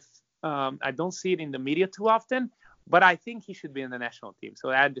if I don't see it in the media too often, but I think he should be in the national team. So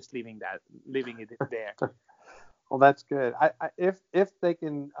I'm just leaving it there. Well, that's good. If they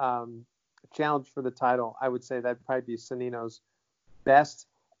can challenge for the title, I would say that'd probably be Sanino's best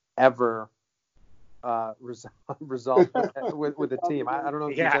ever result with the team. I don't know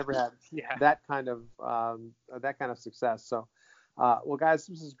if he's ever had that kind of success. So, well, guys,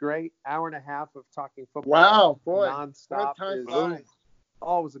 this is great. Hour and a half of talking football. Wow, boy, nonstop is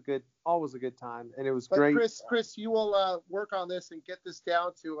always a always a good time, and it was But great. Chris, you will work on this and get this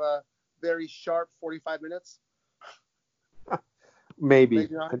down to a very sharp 45 minutes. Maybe.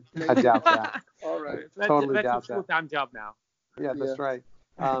 not. I doubt that. All right. Totally that's doubt a full-time job now. Yeah, that's Yeah. right.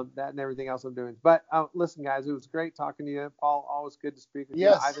 That and everything else I'm doing. But listen, guys, it was great talking to you. Paul, always good to speak with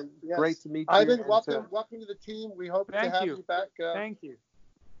Yes. you. Ivan, yes. great to meet you. Ivan, and welcome to the team. We hope Thank to have you. you back Thank you.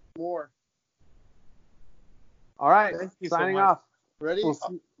 more. All right, Thank you so signing much. off. Ready?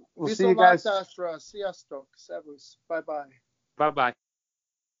 We'll see you guys. Sziasztok. Servus. Bye-bye. Bye-bye.